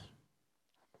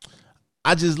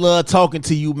just love talking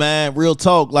to you, man. Real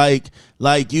talk. Like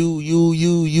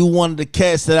you one of the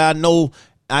cats that I know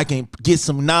I can get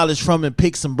some knowledge from and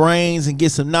pick some brains and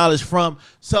get some knowledge from.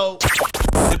 So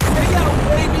the payout,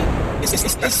 baby.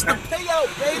 It's the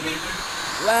payout, baby.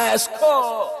 Last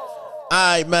call. All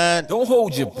right, man. Don't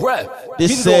hold your breath.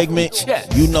 This segment,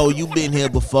 you know, you've been here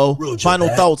before. Final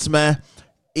thoughts, man.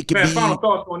 It can be. Final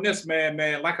thoughts on this,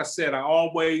 man. Like I said,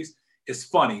 it's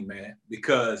funny, man,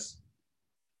 because,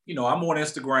 you know, I'm on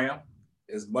Instagram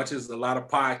as much as a lot of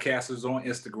podcasters on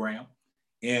Instagram.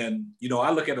 And, you know, I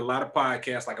look at a lot of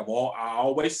podcasts, like I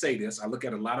always say this, I look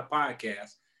at a lot of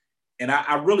podcasts, and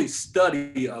I really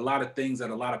study a lot of things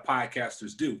that a lot of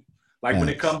podcasters do. Like when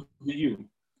it comes to you,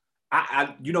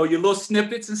 I you know, your little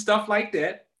snippets and stuff like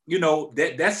that, you know,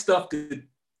 that's stuff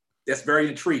that's very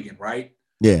intriguing, right?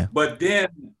 Yeah. But then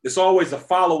it's always a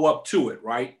follow-up to it,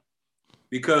 right?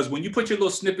 Because when you put your little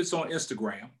snippets on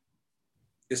Instagram,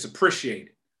 it's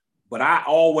appreciated. But I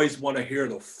always want to hear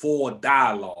the full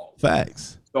dialogue.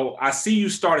 Facts. So I see you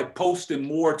started posting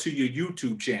more to your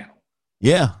YouTube channel.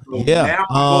 Yeah. So yeah.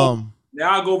 Now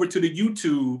I go over to the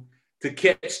YouTube to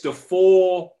catch the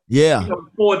full, yeah,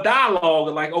 full dialogue.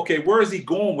 And like, okay, where is he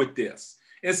going with this?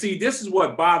 And see, this is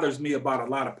what bothers me about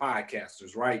a lot of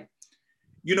podcasters, right?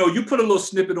 You know, you put a little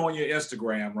snippet on your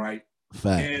Instagram, right?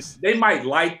 Facts. And they might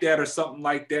like that or something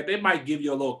like that. They might give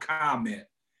you a little comment.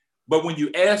 But when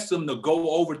you ask them to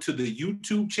go over to the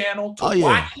YouTube channel to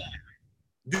watch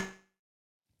it,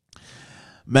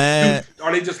 man,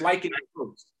 are they just liking it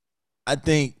first? I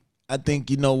think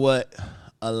you know what?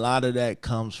 A lot of that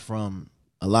comes from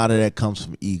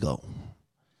ego.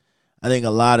 I think a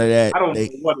lot of that. I don't know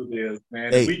what it is,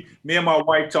 man. Me and my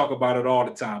wife talk about it all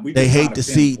the time. They hate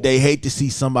to see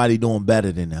somebody doing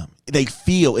better than them.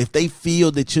 If they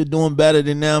feel that you're doing better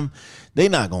than them, they're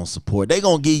not gonna support. They're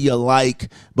gonna give you a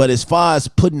like. But as far as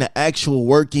putting the actual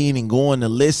work in and going to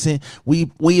listen, we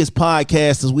as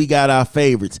podcasters, we got our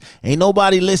favorites. Ain't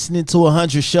nobody listening to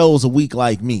 100 shows a week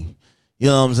like me. You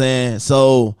know what I'm saying?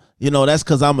 So, you know, that's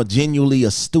because I'm genuinely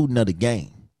a student of the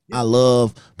game. I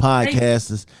love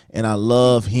podcasters and I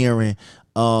love hearing.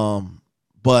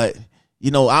 But,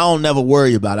 you know, I don't never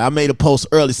worry about it. I made a post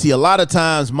early. See, a lot of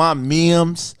times my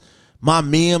memes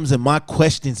and my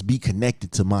questions be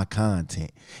connected to my content,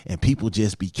 and people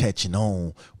just be catching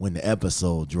on when the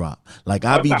episode drop. Like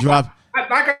I be dropping.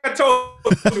 Like I told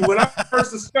you when I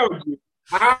first discovered you,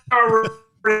 I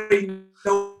already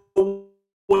know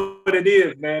what it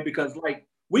is, man, because like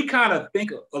we kind of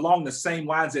think along the same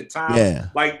lines at times. Yeah.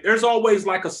 Like there's always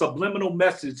like a subliminal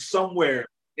message somewhere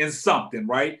in something,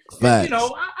 right? And, you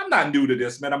know, I'm not new to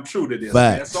this, man. I'm true to this,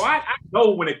 man. So I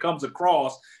know when it comes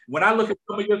across. When I look at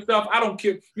some of your stuff, I don't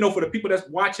care. You know, for the people that's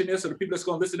watching this or the people that's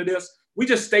going to listen to this, we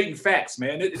just stating facts,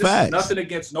 man. This is nothing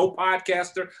against no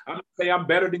podcaster. I'm not saying I'm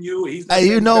better than you. He's not hey,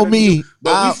 you know me. You,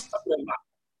 but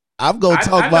I'm going to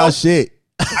talk about shit.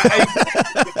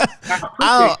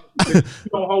 I appreciate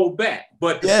you don't hold back.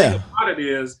 But the thing about it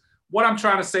is, what I'm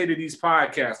trying to say to these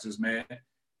podcasters, man,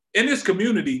 in this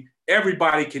community,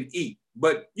 everybody can eat,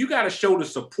 but you got to show the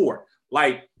support.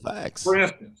 Like, for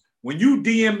instance, when you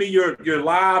DM me your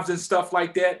lives and stuff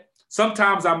like that,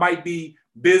 sometimes I might be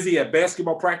busy at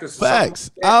basketball practice. Facts.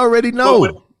 Like I already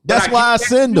know. That's why I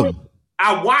send them.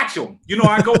 I watch them. You know,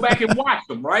 I go back and watch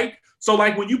them, right? So,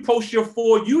 like, when you post your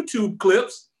 4 YouTube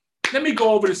clips, let me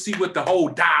go over to see what the whole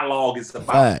dialogue is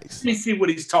about. Facts. Let me see what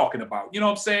he's talking about. You know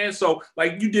what I'm saying? So,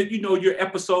 like, you did, you know, your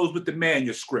episodes with the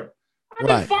manuscript. I've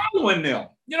been following them.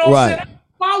 You know what I'm saying? I'm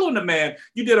following the man.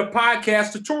 You did a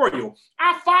podcast tutorial.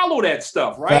 I follow that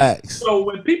stuff, right? Facts. So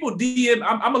when people DM,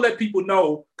 I'm gonna let people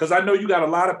know, because I know you got a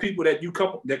lot of people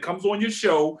that comes on your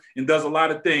show and does a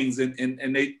lot of things,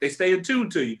 and they stay in tune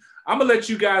to you. I'm gonna let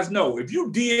you guys know, if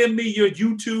you DM me your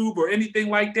YouTube or anything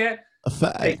like that,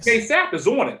 K-Sap is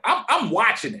on it. I'm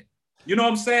watching it. You know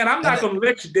what I'm saying? I'm not gonna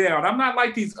let you down. I'm not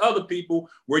like these other people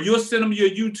where you'll send them your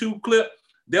YouTube clip,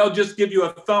 they'll just give you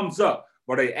a thumbs up.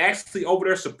 Or they actually over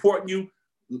there supporting you,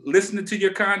 listening to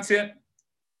your content.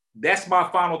 That's my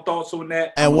final thoughts on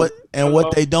that. And what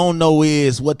they don't know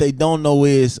is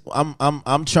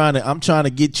I'm trying to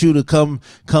get you to come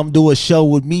do a show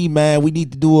with me, man. We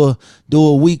need to do a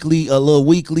little weekly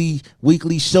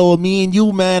show of me and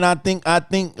you, man. I think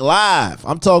live.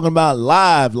 I'm talking about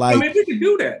live. Like, I mean, we can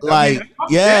do that. Like, I mean, I'm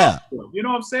yeah. down for it. You know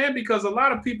what I'm saying? Because a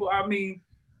lot of people, I mean,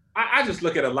 I just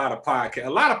look at a lot of podcasts. A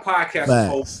lot of podcasters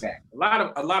hold Facts. back. A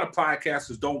lot of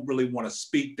podcasters don't really want to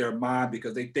speak their mind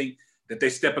because they think that they're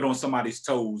stepping on somebody's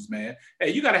toes, man.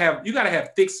 Hey, you gotta have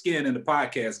thick skin in the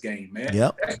podcast game, man.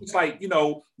 Yep. That's just like, you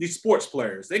know, these sports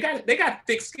players. They got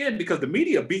thick skin because the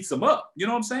media beats them up. You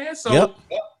know what I'm saying? So, Yep.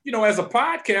 you know, as a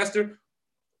podcaster,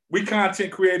 we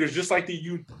content creators, just like these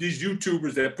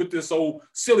YouTubers that put this old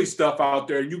silly stuff out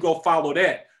there, and you go follow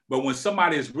that. But when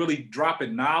somebody is really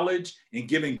dropping knowledge and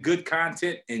giving good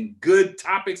content and good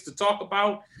topics to talk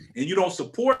about, and you don't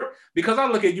support, because I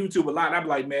look at YouTube a lot, and I'm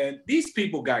like, man, these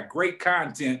people got great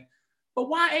content, but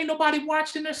why ain't nobody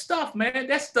watching their stuff, man?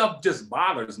 That stuff just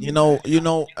bothers me. I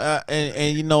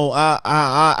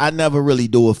never really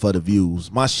do it for the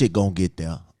views. My shit gonna get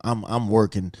there. I'm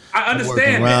working. I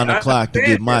understand around the clock to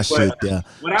get my shit there.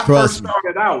 When I first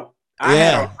started out, I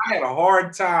had a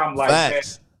hard time. Like,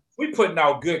 Facts. man, we putting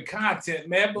out good content,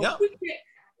 man, but why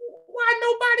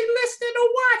nobody listening or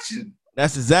watching?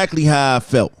 That's exactly how I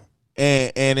felt,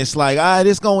 and it's like, all right,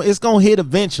 it's gonna hit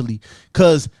eventually,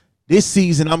 cause this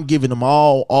season I'm giving them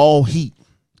all heat.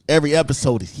 Every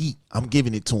episode is heat. I'm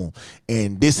giving it to them,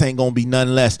 and this ain't gonna be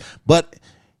none less. But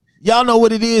y'all know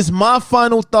what it is. My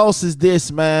final thoughts is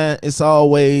this, man. It's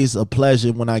always a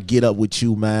pleasure when I get up with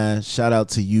you, man. Shout out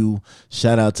to you.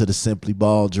 Shout out to the Simply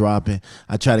Ball Dropping.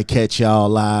 I try to catch y'all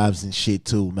lives and shit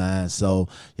too, man. So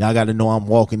y'all got to know I'm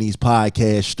walking these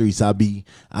podcast streets. I be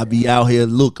out here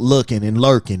looking and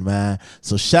lurking, man.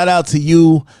 So shout out to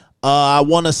you. I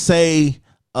want to say,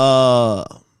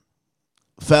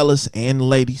 fellas and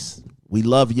ladies, we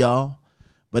love y'all,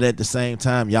 but at the same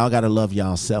time, y'all got to love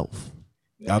yourself.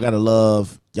 Y'all gotta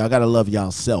love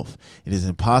yourself. It is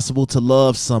impossible to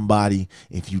love somebody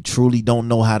if you truly don't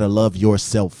know how to love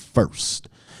yourself first.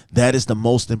 That is the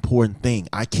most important thing.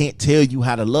 I can't tell you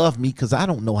how to love me because I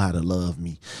don't know how to love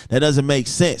me. That doesn't make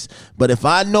sense. But if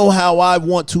I know how I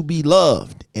want to be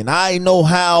loved and I know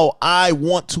how I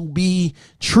want to be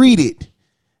treated,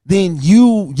 then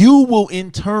you will in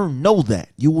turn know that.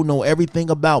 You will know everything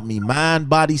about me, mind,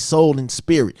 body, soul, and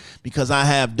spirit, because I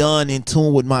have done in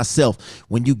tune with myself.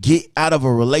 When you get out of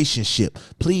a relationship,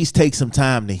 please take some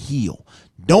time to heal.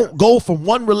 Don't go from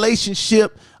one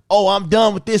relationship, oh, I'm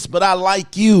done with this, but I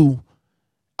like you.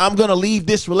 I'm going to leave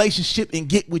this relationship and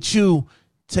get with you.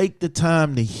 Take the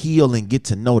time to heal and get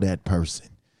to know that person.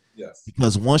 Yes.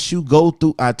 Because once you go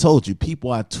through, I told you,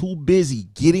 people are too busy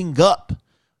getting up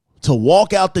to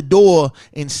walk out the door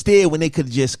instead when they could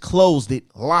have just closed it,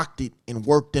 locked it, and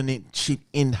worked on it shit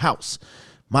in-house.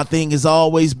 My thing has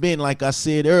always been, like I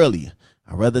said earlier,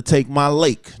 I'd rather take my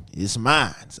lake, it's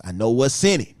mine, I know what's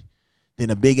in it,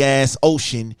 than a big-ass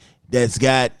ocean that's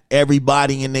got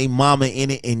everybody and their mama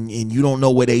in it, and you don't know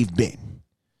where they've been.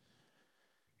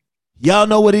 Y'all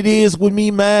know what it is with me,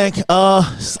 man. Man, I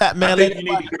think you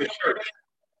need to get a shirt.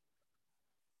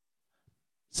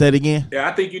 Say it again. Yeah,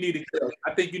 I think you need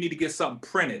to get something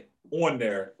printed on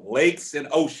there. Lakes and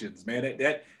oceans, man.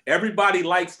 That everybody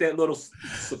likes that little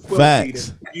sequility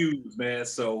that you use, man.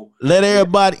 So let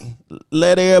everybody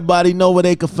know where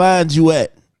they can find you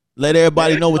at. Let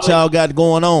everybody know what y'all got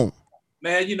going on.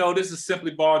 Man, you know, this is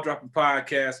Simply Ball Dropping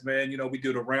Podcast, man. You know, we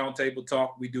do the roundtable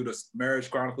talk, we do the marriage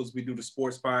chronicles, we do the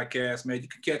sports podcast, man. You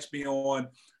can catch me on,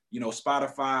 you know,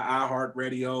 Spotify,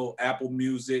 iHeartRadio, Apple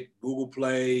Music, Google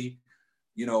Play,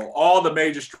 you know, all the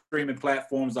major streaming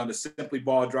platforms on the Simply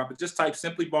Ball Dropping. Just type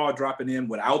Simply Ball Dropping in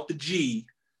without the G,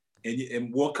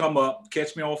 and we'll come up.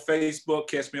 Catch me on Facebook,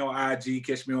 catch me on IG,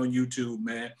 catch me on YouTube,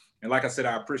 man. And like I said,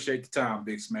 I appreciate the time,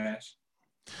 Big Smash.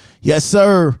 Yes,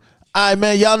 sir. All right,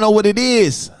 man. Y'all know what it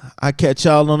is. I catch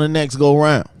y'all on the next go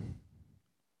round.